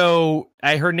 and so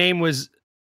her name was.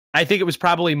 I think it was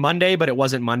probably Monday, but it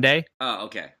wasn't Monday. Oh,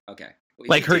 okay.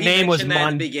 Like her name was Mon.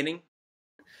 At the beginning.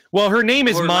 Well, her name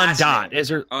is Mondot.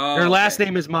 Her last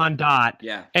name is Mondot.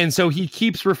 Yeah. And so he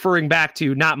keeps referring back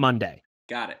to not Monday.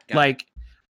 Got it.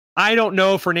 I don't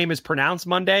know if her name is pronounced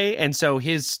Monday, and so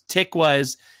his tick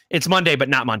was it's Monday, but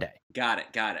not Monday. Got it.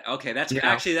 Okay, that's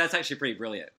actually pretty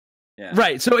brilliant. Yeah.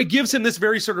 Right. So it gives him this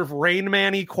very sort of Rain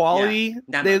Man-y quality.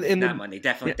 Yeah. Not Monday.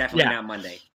 Definitely not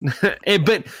Monday.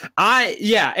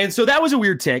 And so that was a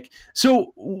weird tick.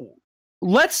 So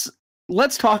let's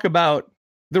talk about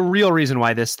the real reason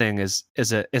why this thing is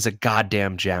a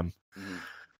goddamn gem. Mm-hmm.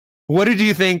 What did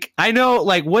you think? I know,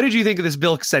 like, what did you think of this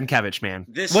Bill Sienkiewicz, man?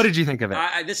 What did you think of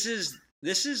it? This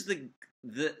is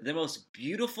the most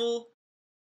beautiful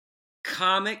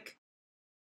comic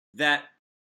that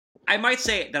I might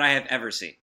say that I have ever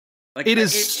seen. Like, it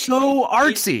is so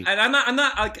artsy, and I'm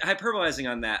not like hyperbolizing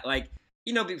on that. Like,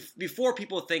 you know, before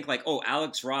people think like, oh,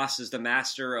 Alex Ross is the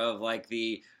master of like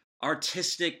the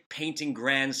artistic painting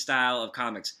grand style of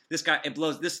comics. This guy, it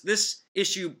blows. This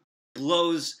issue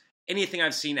blows anything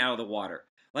I've seen out of the water.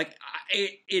 Like,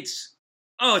 it's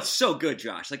so good,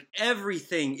 Josh. Like,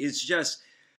 everything is just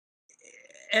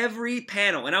every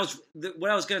panel. And what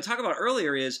I was going to talk about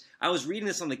earlier is I was reading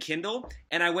this on the Kindle,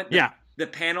 and I went the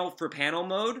panel for panel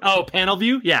mode. Oh, panel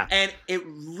view, yeah. And it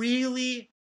really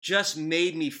just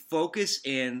made me focus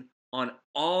in on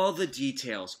all the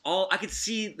details. I could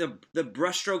see the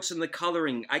brushstrokes and the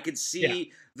coloring. I could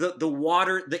see the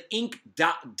water, the ink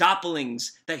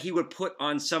doppelings that he would put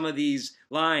on some of these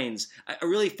lines. I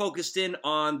really focused in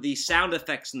on the sound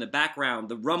effects in the background,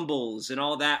 the rumbles and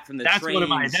all that from the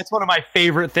trains. That's one of my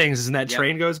favorite things, is when that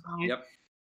train goes by. Yep.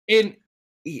 And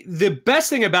the best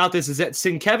thing about this is that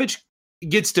Sienkiewicz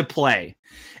gets to play.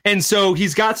 And so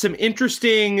he's got some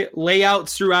interesting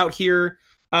layouts throughout here.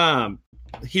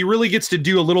 He really gets to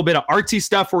do a little bit of artsy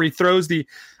stuff where he throws the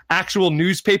actual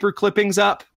newspaper clippings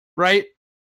up, right?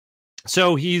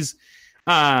 So he's,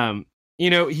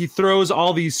 he throws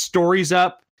all these stories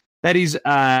up that he's,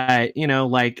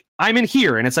 like, I'm in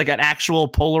here, and it's like an actual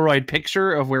Polaroid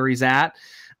picture of where he's at.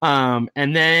 And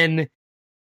then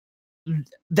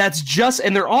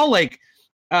and they're all like,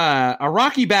 a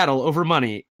rocky battle over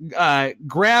money,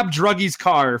 grab druggy's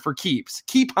car for keeps,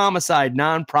 keep homicide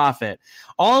nonprofit,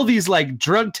 all these like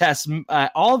drug tests,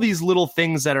 all these little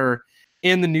things that are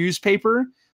in the newspaper,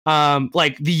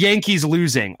 like the Yankees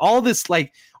losing, all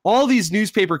these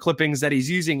newspaper clippings that he's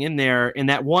using in there in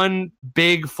that one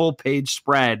big full page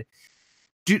spread.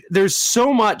 Dude, there's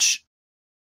so much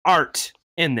art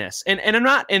in this,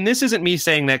 and this isn't me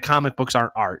saying that comic books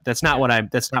aren't art. That's not what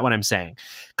I'm saying,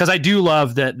 because I do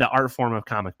love the art form of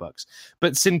comic books.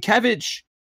 But Sienkiewicz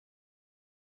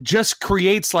just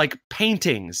creates like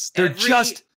paintings. They're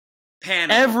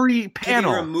every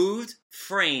panel can be removed,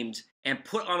 framed, and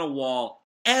put on a wall.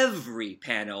 Every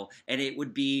panel, and it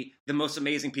would be the most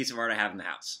amazing piece of art I have in the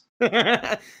house.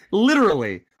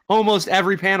 Literally. Almost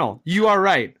every panel. You are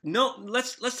right. No,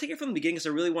 let's take it from the beginning, because I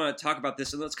really want to talk about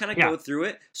this, and let's kind of go through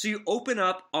it. So you open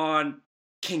up on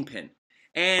Kingpin,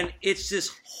 and it's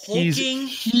this hulking,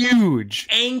 he's huge,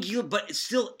 angular, but it's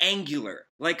still angular,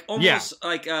 like almost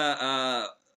like the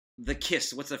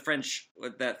Kiss. What's that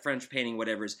French painting?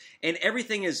 Whatever's, and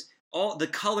everything is all the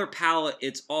color palette.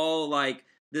 It's all like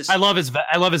this. I love his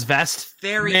vest.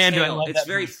 Fairy tale. It's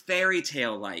very fairy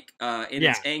tale like in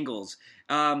its angles.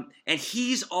 And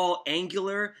he's all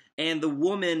angular, and the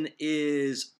woman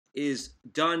is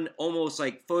done almost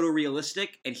like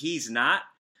photorealistic, and he's not.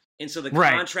 And so the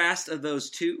contrast of those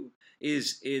two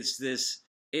is this.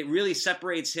 It really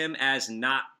separates him as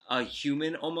not a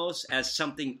human, almost as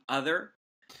something other.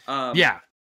 And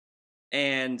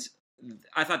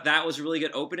I thought that was a really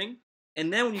good opening.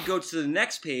 And then when you go to the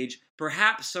next page,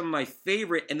 perhaps some of my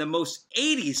favorite and the most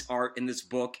 80s art in this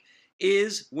book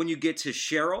is when you get to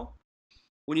Cheryl.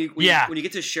 When you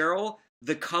get to Cheryl,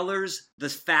 the colors, the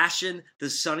fashion, the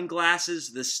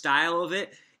sunglasses, the style of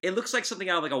it, it looks like something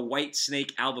out of like a White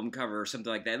Snake album cover or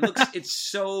something like that. It's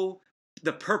so,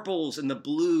 the purples and the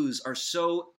blues are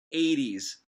so 80s.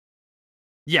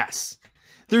 Yes.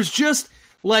 There's just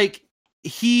like,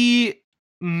 he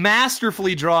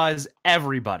masterfully draws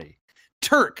everybody.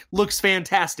 Turk looks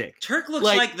fantastic. Turk looks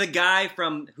like the guy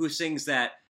who sings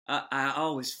that, I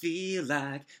always feel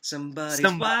like somebody's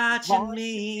watching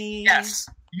me. Yes,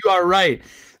 you are right.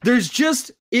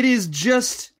 It is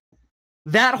just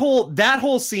that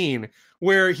whole scene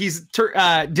where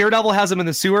Daredevil has him in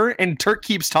the sewer and Turk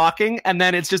keeps talking, and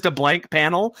then it's just a blank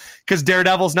panel because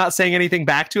Daredevil's not saying anything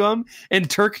back to him, and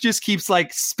Turk just keeps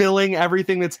like spilling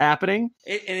everything that's happening.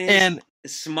 And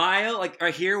smile, like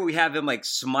right here we have him like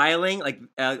smiling, like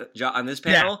on this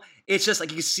panel. It's just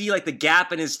like you see like the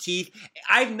gap in his teeth.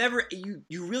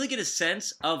 You really get a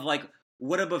sense of like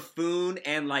what a buffoon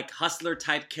and like hustler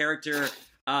type character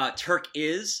Turk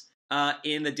is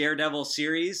in the Daredevil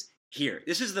series. Here,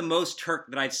 this is the most Turk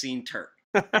that I've seen Turk.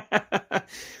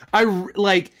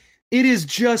 It is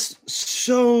just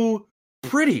so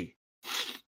pretty.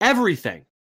 Everything,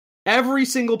 every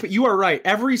single. You are right.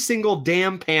 Every single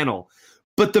damn panel.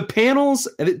 But the panels,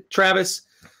 Travis,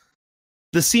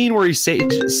 the scene where he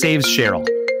saves Cheryl.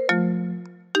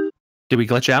 Did we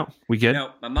glitch out? We good?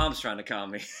 No, my mom's trying to call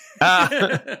me.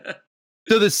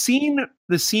 So the scene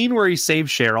where he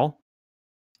saves Cheryl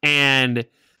and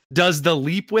does the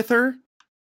leap with her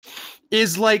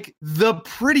is like the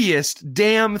prettiest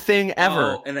damn thing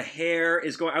ever. Oh, and the hair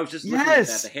is going. I was just looking at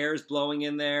that. The hair is blowing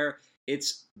in there.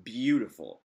 It's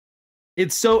beautiful.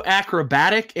 It's so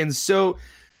acrobatic and so,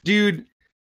 dude.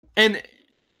 And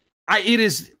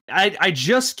I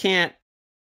just can't,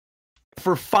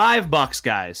 for $5,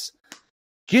 guys,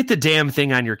 get the damn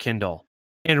thing on your Kindle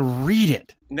and read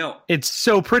it. No, it's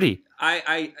so pretty.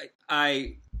 I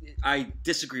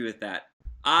disagree with that.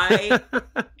 I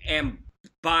am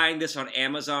buying this on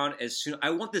Amazon as soon. I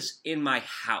want this in my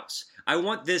house. I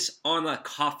want this on a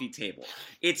coffee table.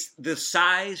 It's the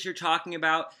size you're talking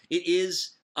about. It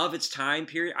is of its time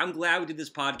period. I'm glad we did this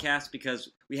podcast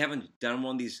because we haven't done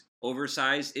one of these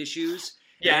oversized issues.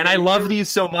 Yeah, and I love these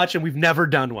so much, and we've never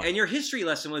done one. And your history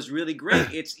lesson was really great.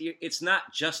 It's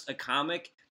not just a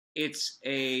comic. It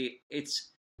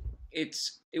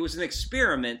was an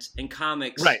experiment in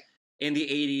comics in the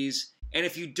 80s. And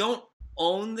if you don't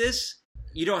own this,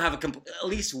 you don't have at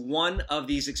least one of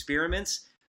these experiments,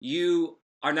 you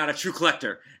are not a true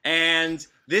collector. And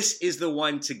this is the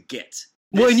one to get.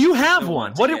 Well, and you have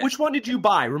one. Which one did you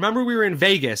buy? Remember, we were in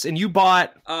Vegas, and you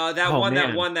bought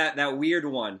that weird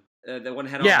one. The one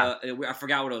had I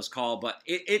forgot what it was called, but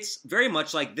it's very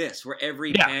much like this, where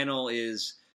every panel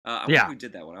is. I wonder who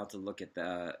did that one. I'll have to look at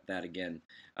that again.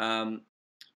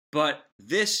 But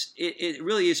this, it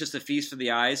really is just a feast for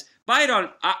the eyes. Buy it on.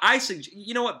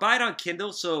 You know what? Buy it on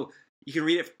Kindle so you can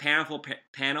read it panel for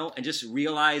panel and just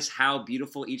realize how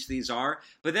beautiful each of these are.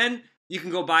 But then you can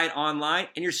go buy it online,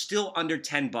 and you're still under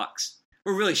 $10.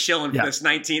 We're really shilling for this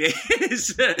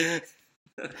 1980s.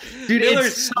 Dude,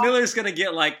 Miller's gonna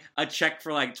get like a check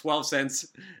for like 12 cents.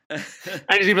 I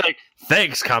just be like,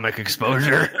 thanks, Comic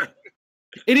Exposure.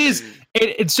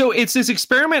 So it's this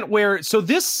experiment where,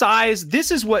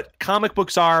 this is what comic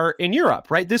books are in Europe,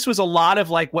 right? This was a lot of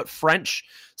like what French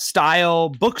style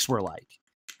books were like.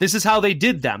 This is how they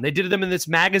did them. They did them in this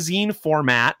magazine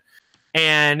format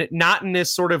and not in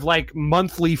this sort of like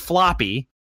monthly floppy,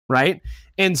 right?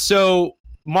 And so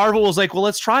Marvel was like, well,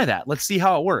 let's try that. Let's see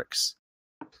how it works.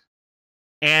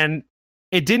 And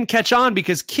it didn't catch on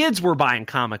because kids were buying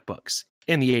comic books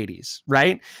in the 80s,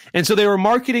 right? And so they were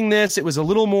marketing this. It was a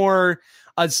little more,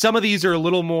 some of these are a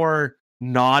little more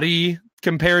naughty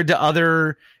compared to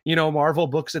other, Marvel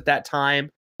books at that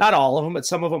time. Not all of them, but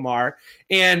some of them are.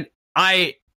 And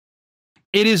I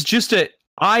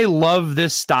love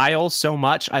this style so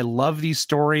much. I love these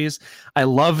stories. I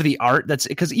love the art. That's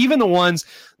because even the ones,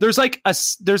 there's like a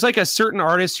certain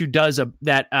artist who does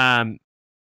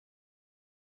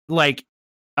like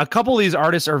a couple of these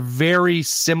artists are very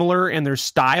similar in their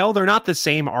style. They're not the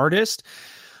same artist,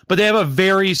 but they have a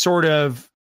very sort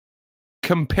of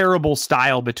comparable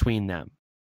style between them.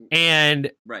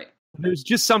 And there's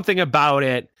just something about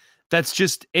it that's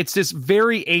just, it's this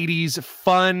very 80s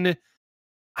fun.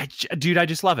 I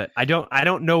just love it. I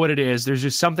don't know what it is. There's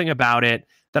just something about it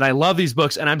that I love these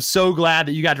books, and I'm so glad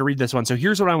that you got to read this one. So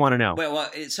here's what I want to know.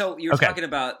 So you were talking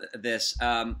about this.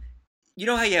 You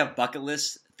know how you have bucket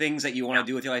lists, things that you want to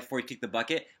do with your life before you kick the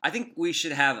bucket? I think we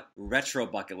should have retro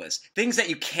bucket lists, things that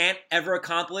you can't ever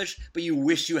accomplish, but you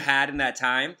wish you had in that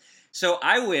time. So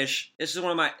I wish, this is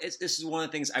one of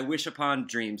the things I wish upon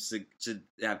dreams to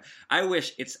have. I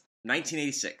wish it's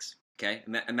 1986. Okay,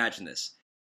 imagine this.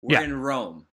 We're in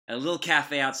Rome, a little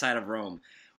cafe outside of Rome.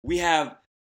 We have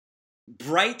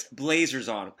bright blazers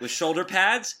on with shoulder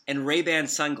pads and Ray-Ban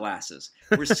sunglasses.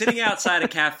 We're sitting outside a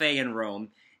cafe in Rome,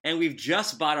 and we've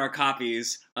just bought our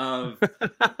copies of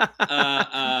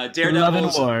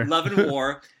Daredevil's Love and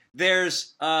War.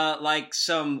 There's like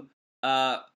some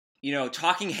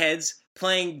talking heads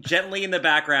playing gently in the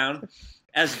background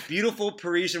as beautiful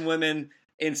Parisian women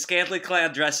in scantily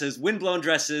clad dresses, windblown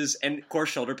dresses, and of course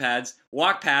shoulder pads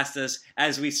walk past us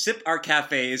as we sip our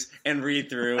cafes and read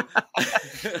through.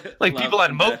 Like people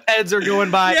on mopeds are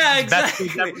going by. Yeah, exactly.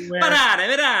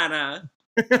 Banana.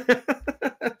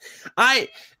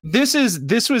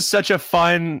 This was such a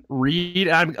fun read.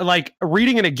 I'm like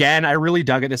reading it again. I really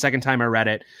dug it the second time I read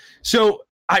it. So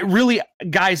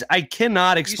guys, I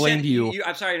cannot explain to you.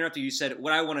 I'm sorry to interrupt you. You said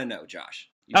what I want to know, Josh.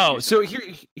 So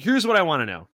here's what I want to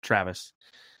know, Travis.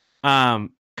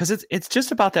 Because it's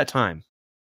just about that time.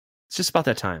 It's just about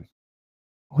that time.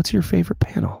 What's your favorite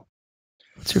panel?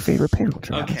 What's your favorite panel,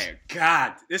 Travis? Okay,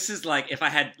 God, this is like if I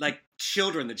had like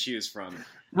children to choose from.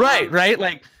 Right.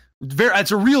 Like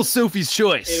it's a real Sophie's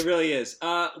choice. It really is.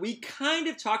 We kind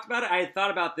of talked about it. I had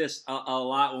thought about this a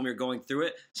lot when we were going through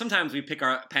it. Sometimes we pick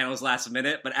our panels last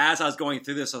minute, but as I was going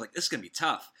through this, I was like, this is gonna be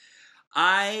tough.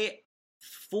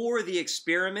 For the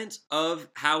experiment of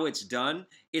how it's done,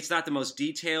 it's not the most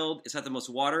detailed, it's not the most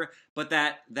water, but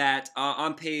that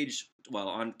on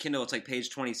Kindle, it's like page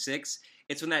 26.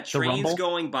 It's when that train's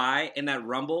going by and that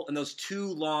rumble and those two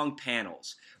long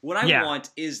panels. What I want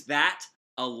is that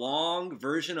a long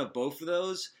version of both of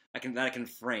those that I can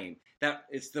frame. That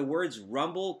it's the words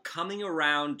rumble coming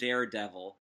around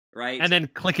Daredevil. Right, and then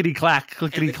clickety clack,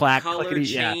 clickety clack. The color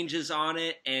changes on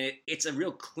it, and it's a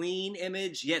real clean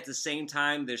image. Yet at the same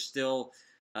time, there's still,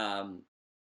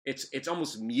 it's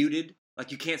almost muted. Like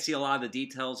you can't see a lot of the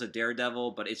details of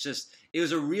Daredevil, but it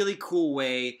was a really cool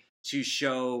way to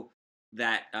show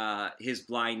that his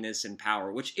blindness and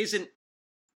power, which isn't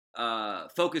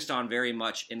focused on very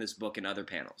much in this book and other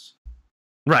panels.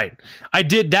 Right. I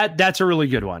did that. That's a really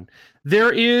good one.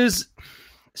 There is.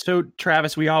 So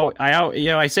Travis,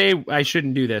 I say I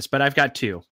shouldn't do this, but I've got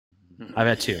two. I've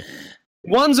had two.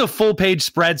 One's a full page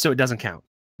spread, so it doesn't count.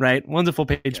 Right. One's a full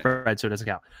page spread, so it doesn't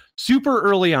count. Super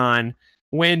early on,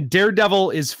 when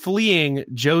Daredevil is fleeing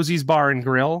Josie's Bar and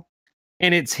Grill,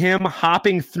 and it's him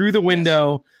hopping through the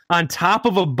window on top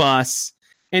of a bus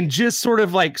and just sort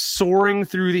of like soaring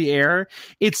through the air.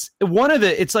 It's one of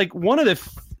the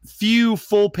few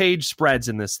full page spreads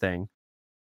in this thing.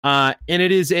 And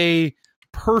it is a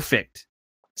perfect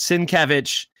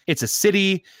Sienkiewicz. It's a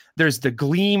city. There's the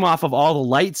gleam off of all the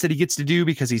lights that he gets to do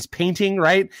because he's painting,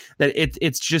 right? That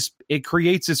it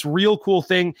creates this real cool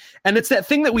thing. And it's that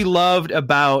thing that we loved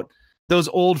about those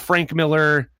old Frank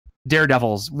Miller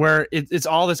Daredevils, where it's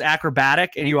all this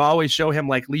acrobatic, and you always show him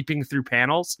like leaping through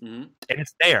panels, and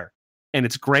it's there, and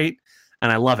it's great,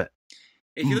 and I love it.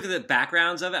 If you look at the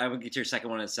backgrounds of it, I will get to your second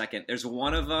one in a second. There's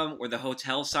one of them where the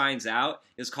hotel sign's out.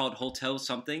 It's called Hotel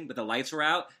something, but the lights were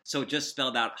out, so it just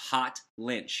spelled out Hot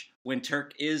Lynch when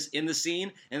Turk is in the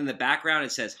scene, and in the background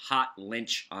it says Hot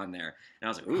Lynch on there. And I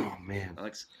was like, ooh, oh man,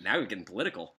 Alex, now we're getting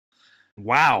political.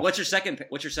 Wow. What's your second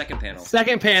panel?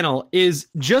 Second panel is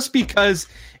just because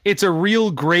it's a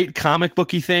real great comic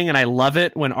booky thing, and I love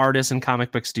it when artists and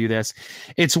comic books do this.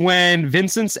 It's when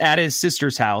Vincent's at his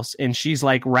sister's house, and she's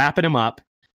like wrapping him up,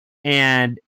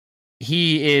 and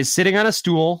he is sitting on a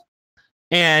stool,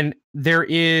 and there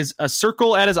is a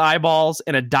circle at his eyeballs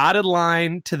and a dotted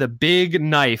line to the big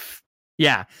knife.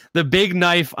 Yeah, the big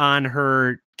knife on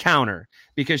her counter,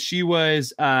 because she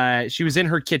was in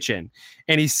her kitchen,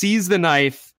 and he sees the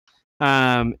knife,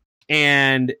 and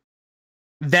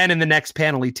then in the next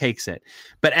panel he takes it.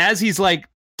 But as he's like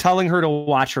telling her to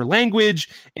watch her language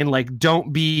and like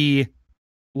don't be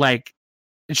like,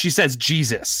 and she says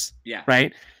Jesus, yeah,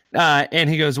 right, and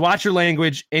he goes, watch your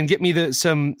language and get me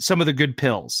some of the good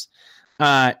pills.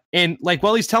 And like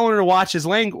while he's telling her to watch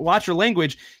her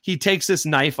language, he takes this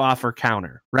knife off her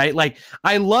counter, right? Like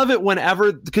I love it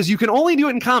whenever, because you can only do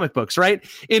it in comic books, right?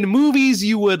 In movies,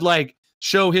 you would like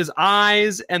show his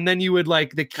eyes, and then you would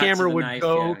like the camera would knife.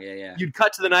 go, yeah. You'd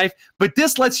cut to the knife, but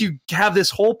this lets you have this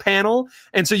whole panel,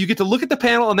 and so you get to look at the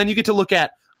panel, and then you get to look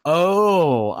at,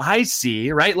 oh, I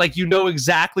see, right? Like you know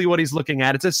exactly what he's looking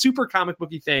at. It's a super comic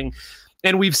booky thing,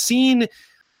 and we've seen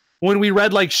when we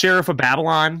read like Sheriff of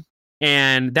Babylon.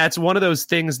 And that's one of those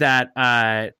things that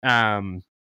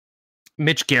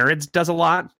Mitch Gerrits does a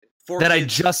lot. Four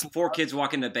Kids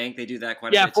Walk in the Bank. They do that quite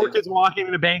a bit. Yeah, Four Kids Walking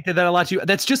in the Bank did that a lot too.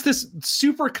 That's just this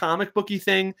super comic booky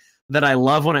thing that I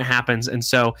love when it happens. And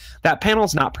so that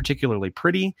panel's not particularly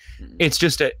pretty. Mm-hmm. It's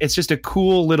just a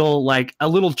cool little like a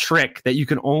little trick that you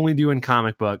can only do in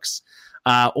comic books.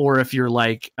 Or if you're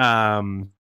like,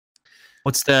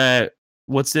 what's the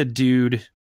dude?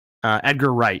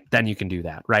 Edgar Wright, then you can do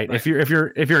that, right? If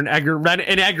you're an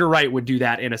Edgar Wright would do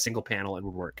that in a single panel, it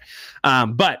would work.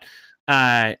 But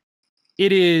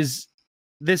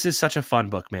this is such a fun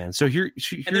book, man. So here's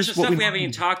and there's stuff we haven't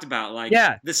even talked about, like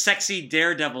the sexy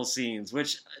Daredevil scenes,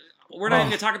 which we're not even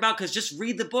going to talk about because just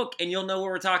read the book and you'll know what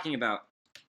we're talking about.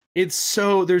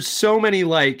 There's so many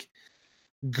like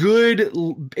good.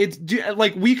 It's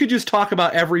like we could just talk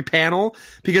about every panel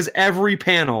because every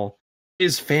panel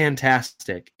is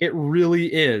fantastic. It really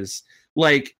is.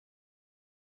 Like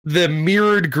the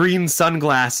mirrored green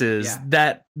sunglasses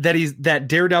that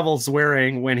Daredevil's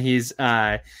wearing when he's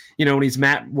when he's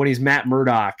Matt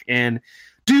Murdock. And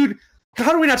dude,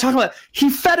 how do we not talk about it?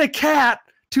 He fed a cat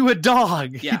to a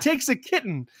dog. He takes a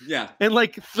kitten and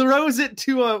like throws it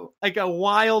to a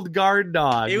wild guard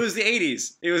dog. It was the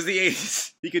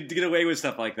 80s. You could get away with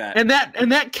stuff like that. And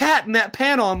that cat in that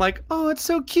panel, I'm like, oh, it's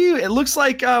so cute. It looks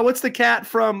like what's the cat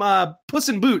from Puss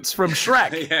in Boots from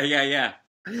Shrek. yeah.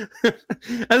 And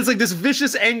it's like this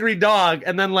vicious, angry dog,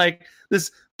 and then like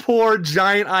this poor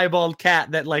giant eyeballed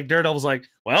cat that like Daredevil's like,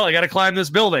 well, I got to climb this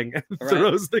building.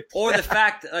 Throws the cat. Or the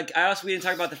fact, like we didn't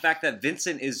talk about the fact that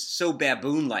Vincent is so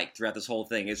baboon-like throughout this whole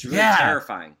thing. It's really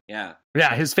terrifying. Yeah,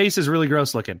 his face is really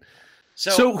gross looking.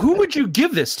 So who would you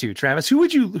give this to, Travis? Who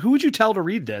would you tell to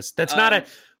read this? That's not a.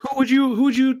 Who would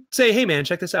you say? Hey, man,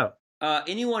 check this out.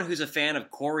 Anyone who's a fan of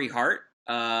Corey Hart,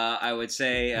 I would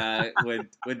say would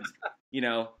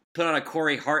put on a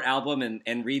Corey Hart album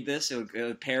and read this. It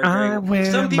would pair very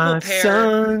well. Some people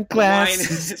pair wine.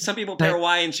 Some people pair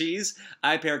wine and cheese.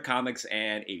 I pair comics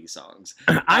and 80 songs.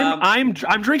 I'm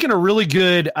drinking a really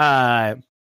good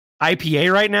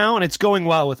IPA right now, and it's going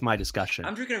well with my discussion.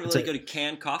 I'm drinking a really good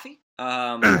canned coffee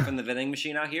from the vending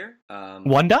machine out here.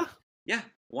 Wanda? Yeah,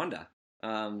 Wanda.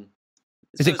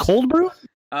 Is it cold brew?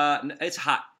 It's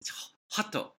hot. It's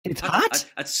hot. It's hot?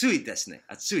 Atsui desu ne.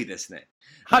 Atsui desu ne.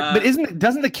 Hot, but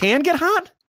doesn't the can get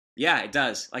hot? Yeah, it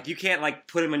does. Like you can't like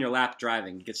put him on your lap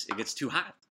driving. It gets too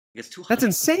hot. It gets too hot. That's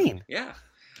insane. Yeah.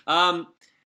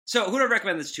 So who do I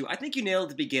recommend this to? I think you nailed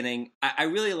the beginning. I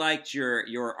really liked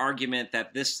your argument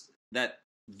that this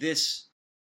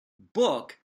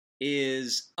book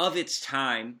is of its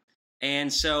time,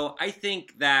 and so I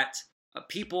think that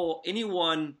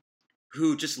anyone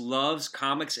who just loves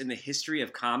comics and the history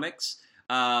of comics,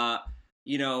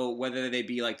 whether they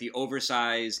be like the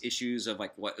oversized issues of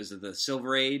like what is it, the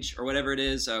Silver Age or whatever it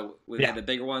is, the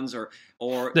bigger ones, or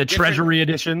the Treasury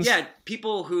editions. Yeah,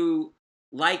 people who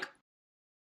like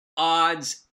odd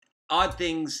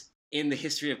things in the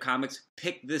history of comics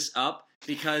pick this up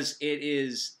because it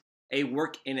is a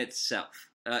work in itself.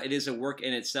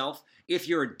 If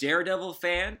you're a Daredevil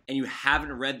fan and you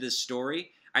haven't read this story,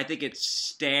 I think it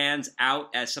stands out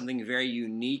as something very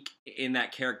unique in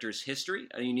that character's history,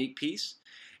 a unique piece.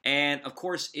 And of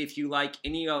course, if you like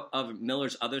any of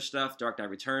Miller's other stuff, Dark Knight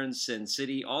Returns, Sin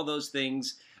City, all those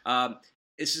things,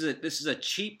 this is a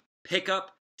cheap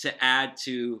pickup to add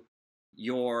to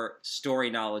your story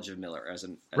knowledge of Miller as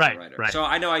a writer. Right. So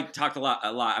I know I talked a lot.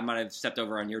 I might have stepped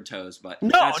over on your toes, but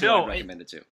that's what I'd recommend it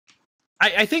to.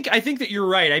 I think that you're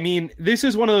right. I mean, this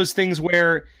is one of those things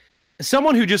where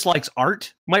someone who just likes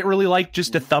art might really like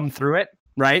just to thumb through it,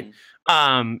 right?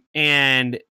 Mm-hmm.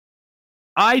 And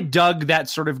I dug that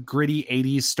sort of gritty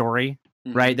 80s story,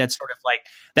 mm-hmm. right? That's sort of like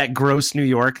that gross New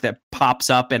York that pops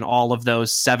up in all of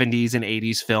those 70s and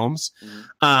 80s films.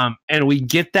 Mm-hmm. And we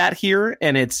get that here,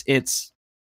 and it's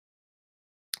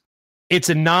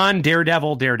a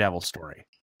non-Daredevil story.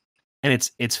 And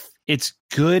it's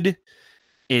good.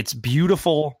 It's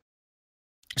beautiful.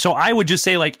 So I would just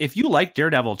say, like, if you like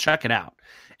Daredevil, check it out.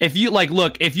 If you like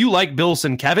Bill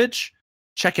Sienkiewicz,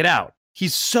 check it out.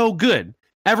 He's so good.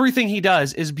 Everything he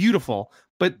does is beautiful.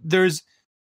 But this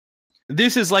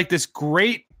is like this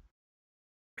great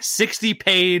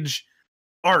 60-page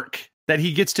arc that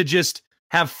he gets to just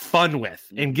have fun with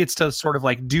and gets to sort of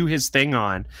like do his thing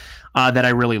on that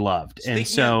I really loved. Speaking and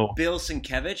so of Bill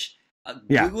Sienkiewicz,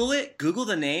 Google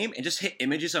the name and just hit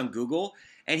images on Google.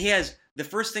 And he has the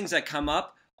first things that come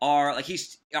up are like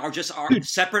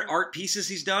separate art pieces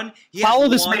he's done. Follow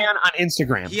this man on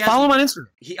Instagram. Follow him on Instagram.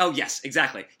 Oh yes,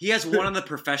 exactly. He has one on The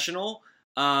Professional,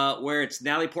 where it's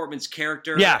Natalie Portman's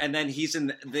character, and then he's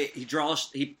he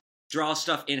draws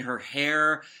stuff in her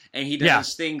hair, and he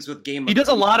does things with Game of Thrones. He does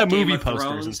a lot of movie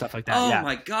posters and stuff like that. Oh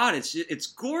my god, it's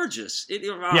gorgeous.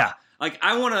 Like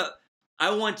I want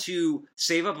to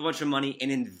save up a bunch of money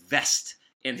and invest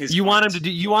in his. You want him to do?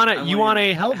 You want a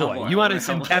Hellboy? You want a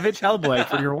Sienkiewicz Hellboy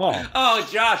for your wall? Oh,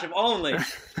 Josh, if only.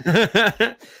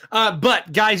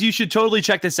 But guys, you should totally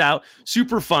check this out.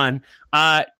 Super fun.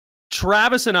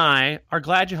 Travis and I are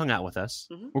glad you hung out with us.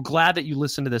 Mm-hmm. We're glad that you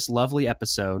listened to this lovely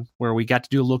episode where we got to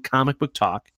do a little comic book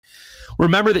talk.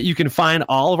 Remember that you can find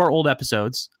all of our old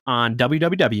episodes on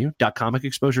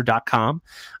www.comicexposure.com.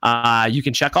 You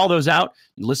can check all those out.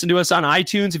 Listen to us on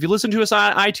iTunes. If you listen to us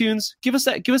on iTunes, give us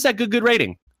that good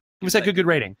rating. Give us that good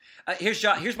rating. Here's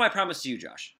my promise to you,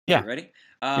 Josh. Yeah. You ready?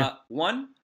 One,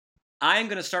 I am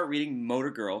going to start reading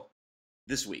Motor Girl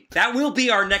this week. That will be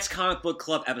our next comic book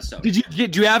club episode. Do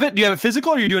you have it? Do you have it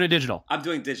physical or are you doing it digital? I'm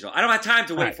doing digital. I don't have time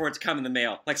to wait for it to come in the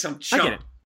mail like some chump. I get it.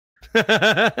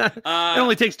 It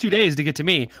only takes 2 days to get to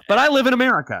me, but I live in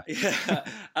America.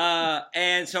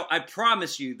 And so I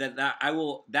promise you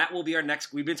that will be our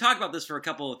next. We've been talking about this for a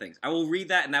couple of things. I will read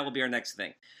that, and that will be our next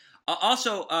thing.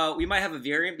 Also, we might have a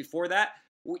variant before that.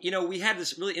 We had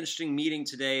this really interesting meeting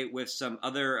today with some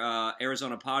other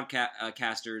Arizona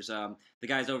podcasters, the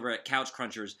guys over at Couch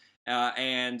Crunchers,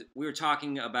 and we were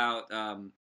talking about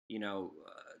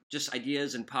just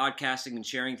ideas and podcasting and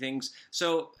sharing things.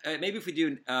 So maybe if we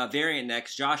do a variant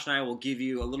next, Josh and I will give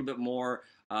you a little bit more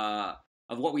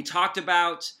of what we talked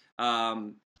about.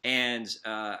 And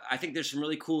I think there's some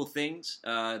really cool things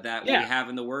that we have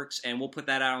in the works, and we'll put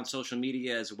that out on social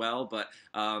media as well. But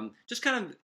just kind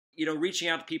of, reaching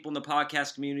out to people in the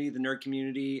podcast community, the nerd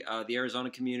community, the Arizona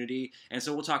community. And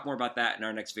so we'll talk more about that in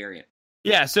our next variant.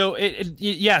 Yeah, so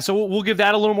so we'll give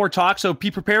that a little more talk. So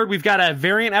be prepared. We've got a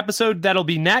variant episode that'll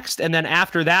be next, and then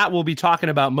after that, we'll be talking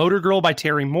about Motor Girl by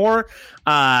Terry Moore,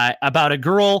 about a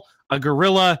girl, a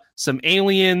gorilla, some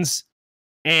aliens,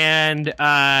 and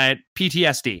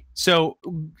PTSD. So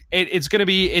it's going to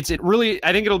be I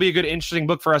think it'll be a good, interesting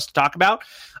book for us to talk about.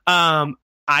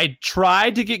 I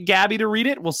tried to get Gabby to read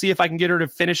it. We'll see if I can get her to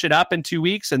finish it up in 2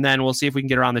 weeks, and then we'll see if we can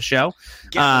get her on the show.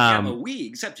 We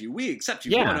accept you,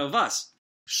 one of us.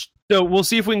 So we'll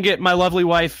see if we can get my lovely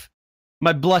wife,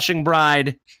 my blushing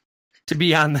bride, to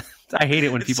be on I hate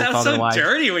it when people call their wives. It sounds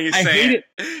so dirty when you say it.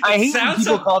 I hate when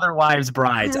people call their wives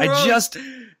brides. Gross.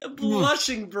 A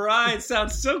blushing bride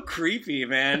sounds so creepy,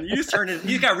 man.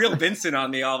 You got real Vincent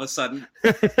on me all of a sudden.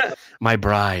 My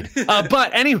bride.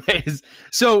 But anyways,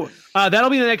 so that'll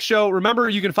be the next show. Remember,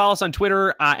 you can follow us on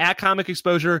Twitter at Comic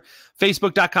Exposure,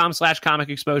 Facebook.com/Comic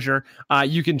Exposure.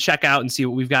 You can check out and see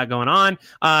what we've got going on.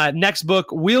 Next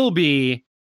book will be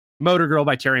Motor Girl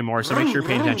by Terry Moore, so make sure you're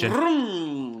paying attention.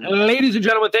 Ladies and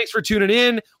gentlemen, thanks for tuning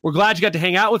in. We're glad you got to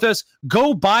hang out with us.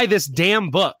 Go buy this damn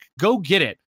book. Go get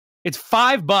it. It's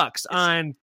 $5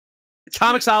 on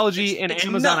Comixology and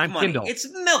Amazon on Kindle. It's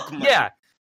milk money. Yeah.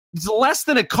 It's less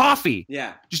than a coffee.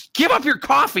 Yeah. Just give up your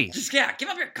coffee. Give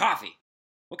up your coffee.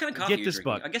 What kind of coffee Get this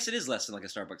book. I guess it is less than like a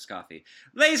Starbucks coffee.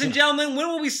 Ladies and gentlemen, when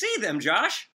will we see them,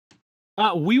 Josh?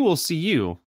 We will see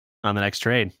you on the next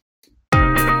trade.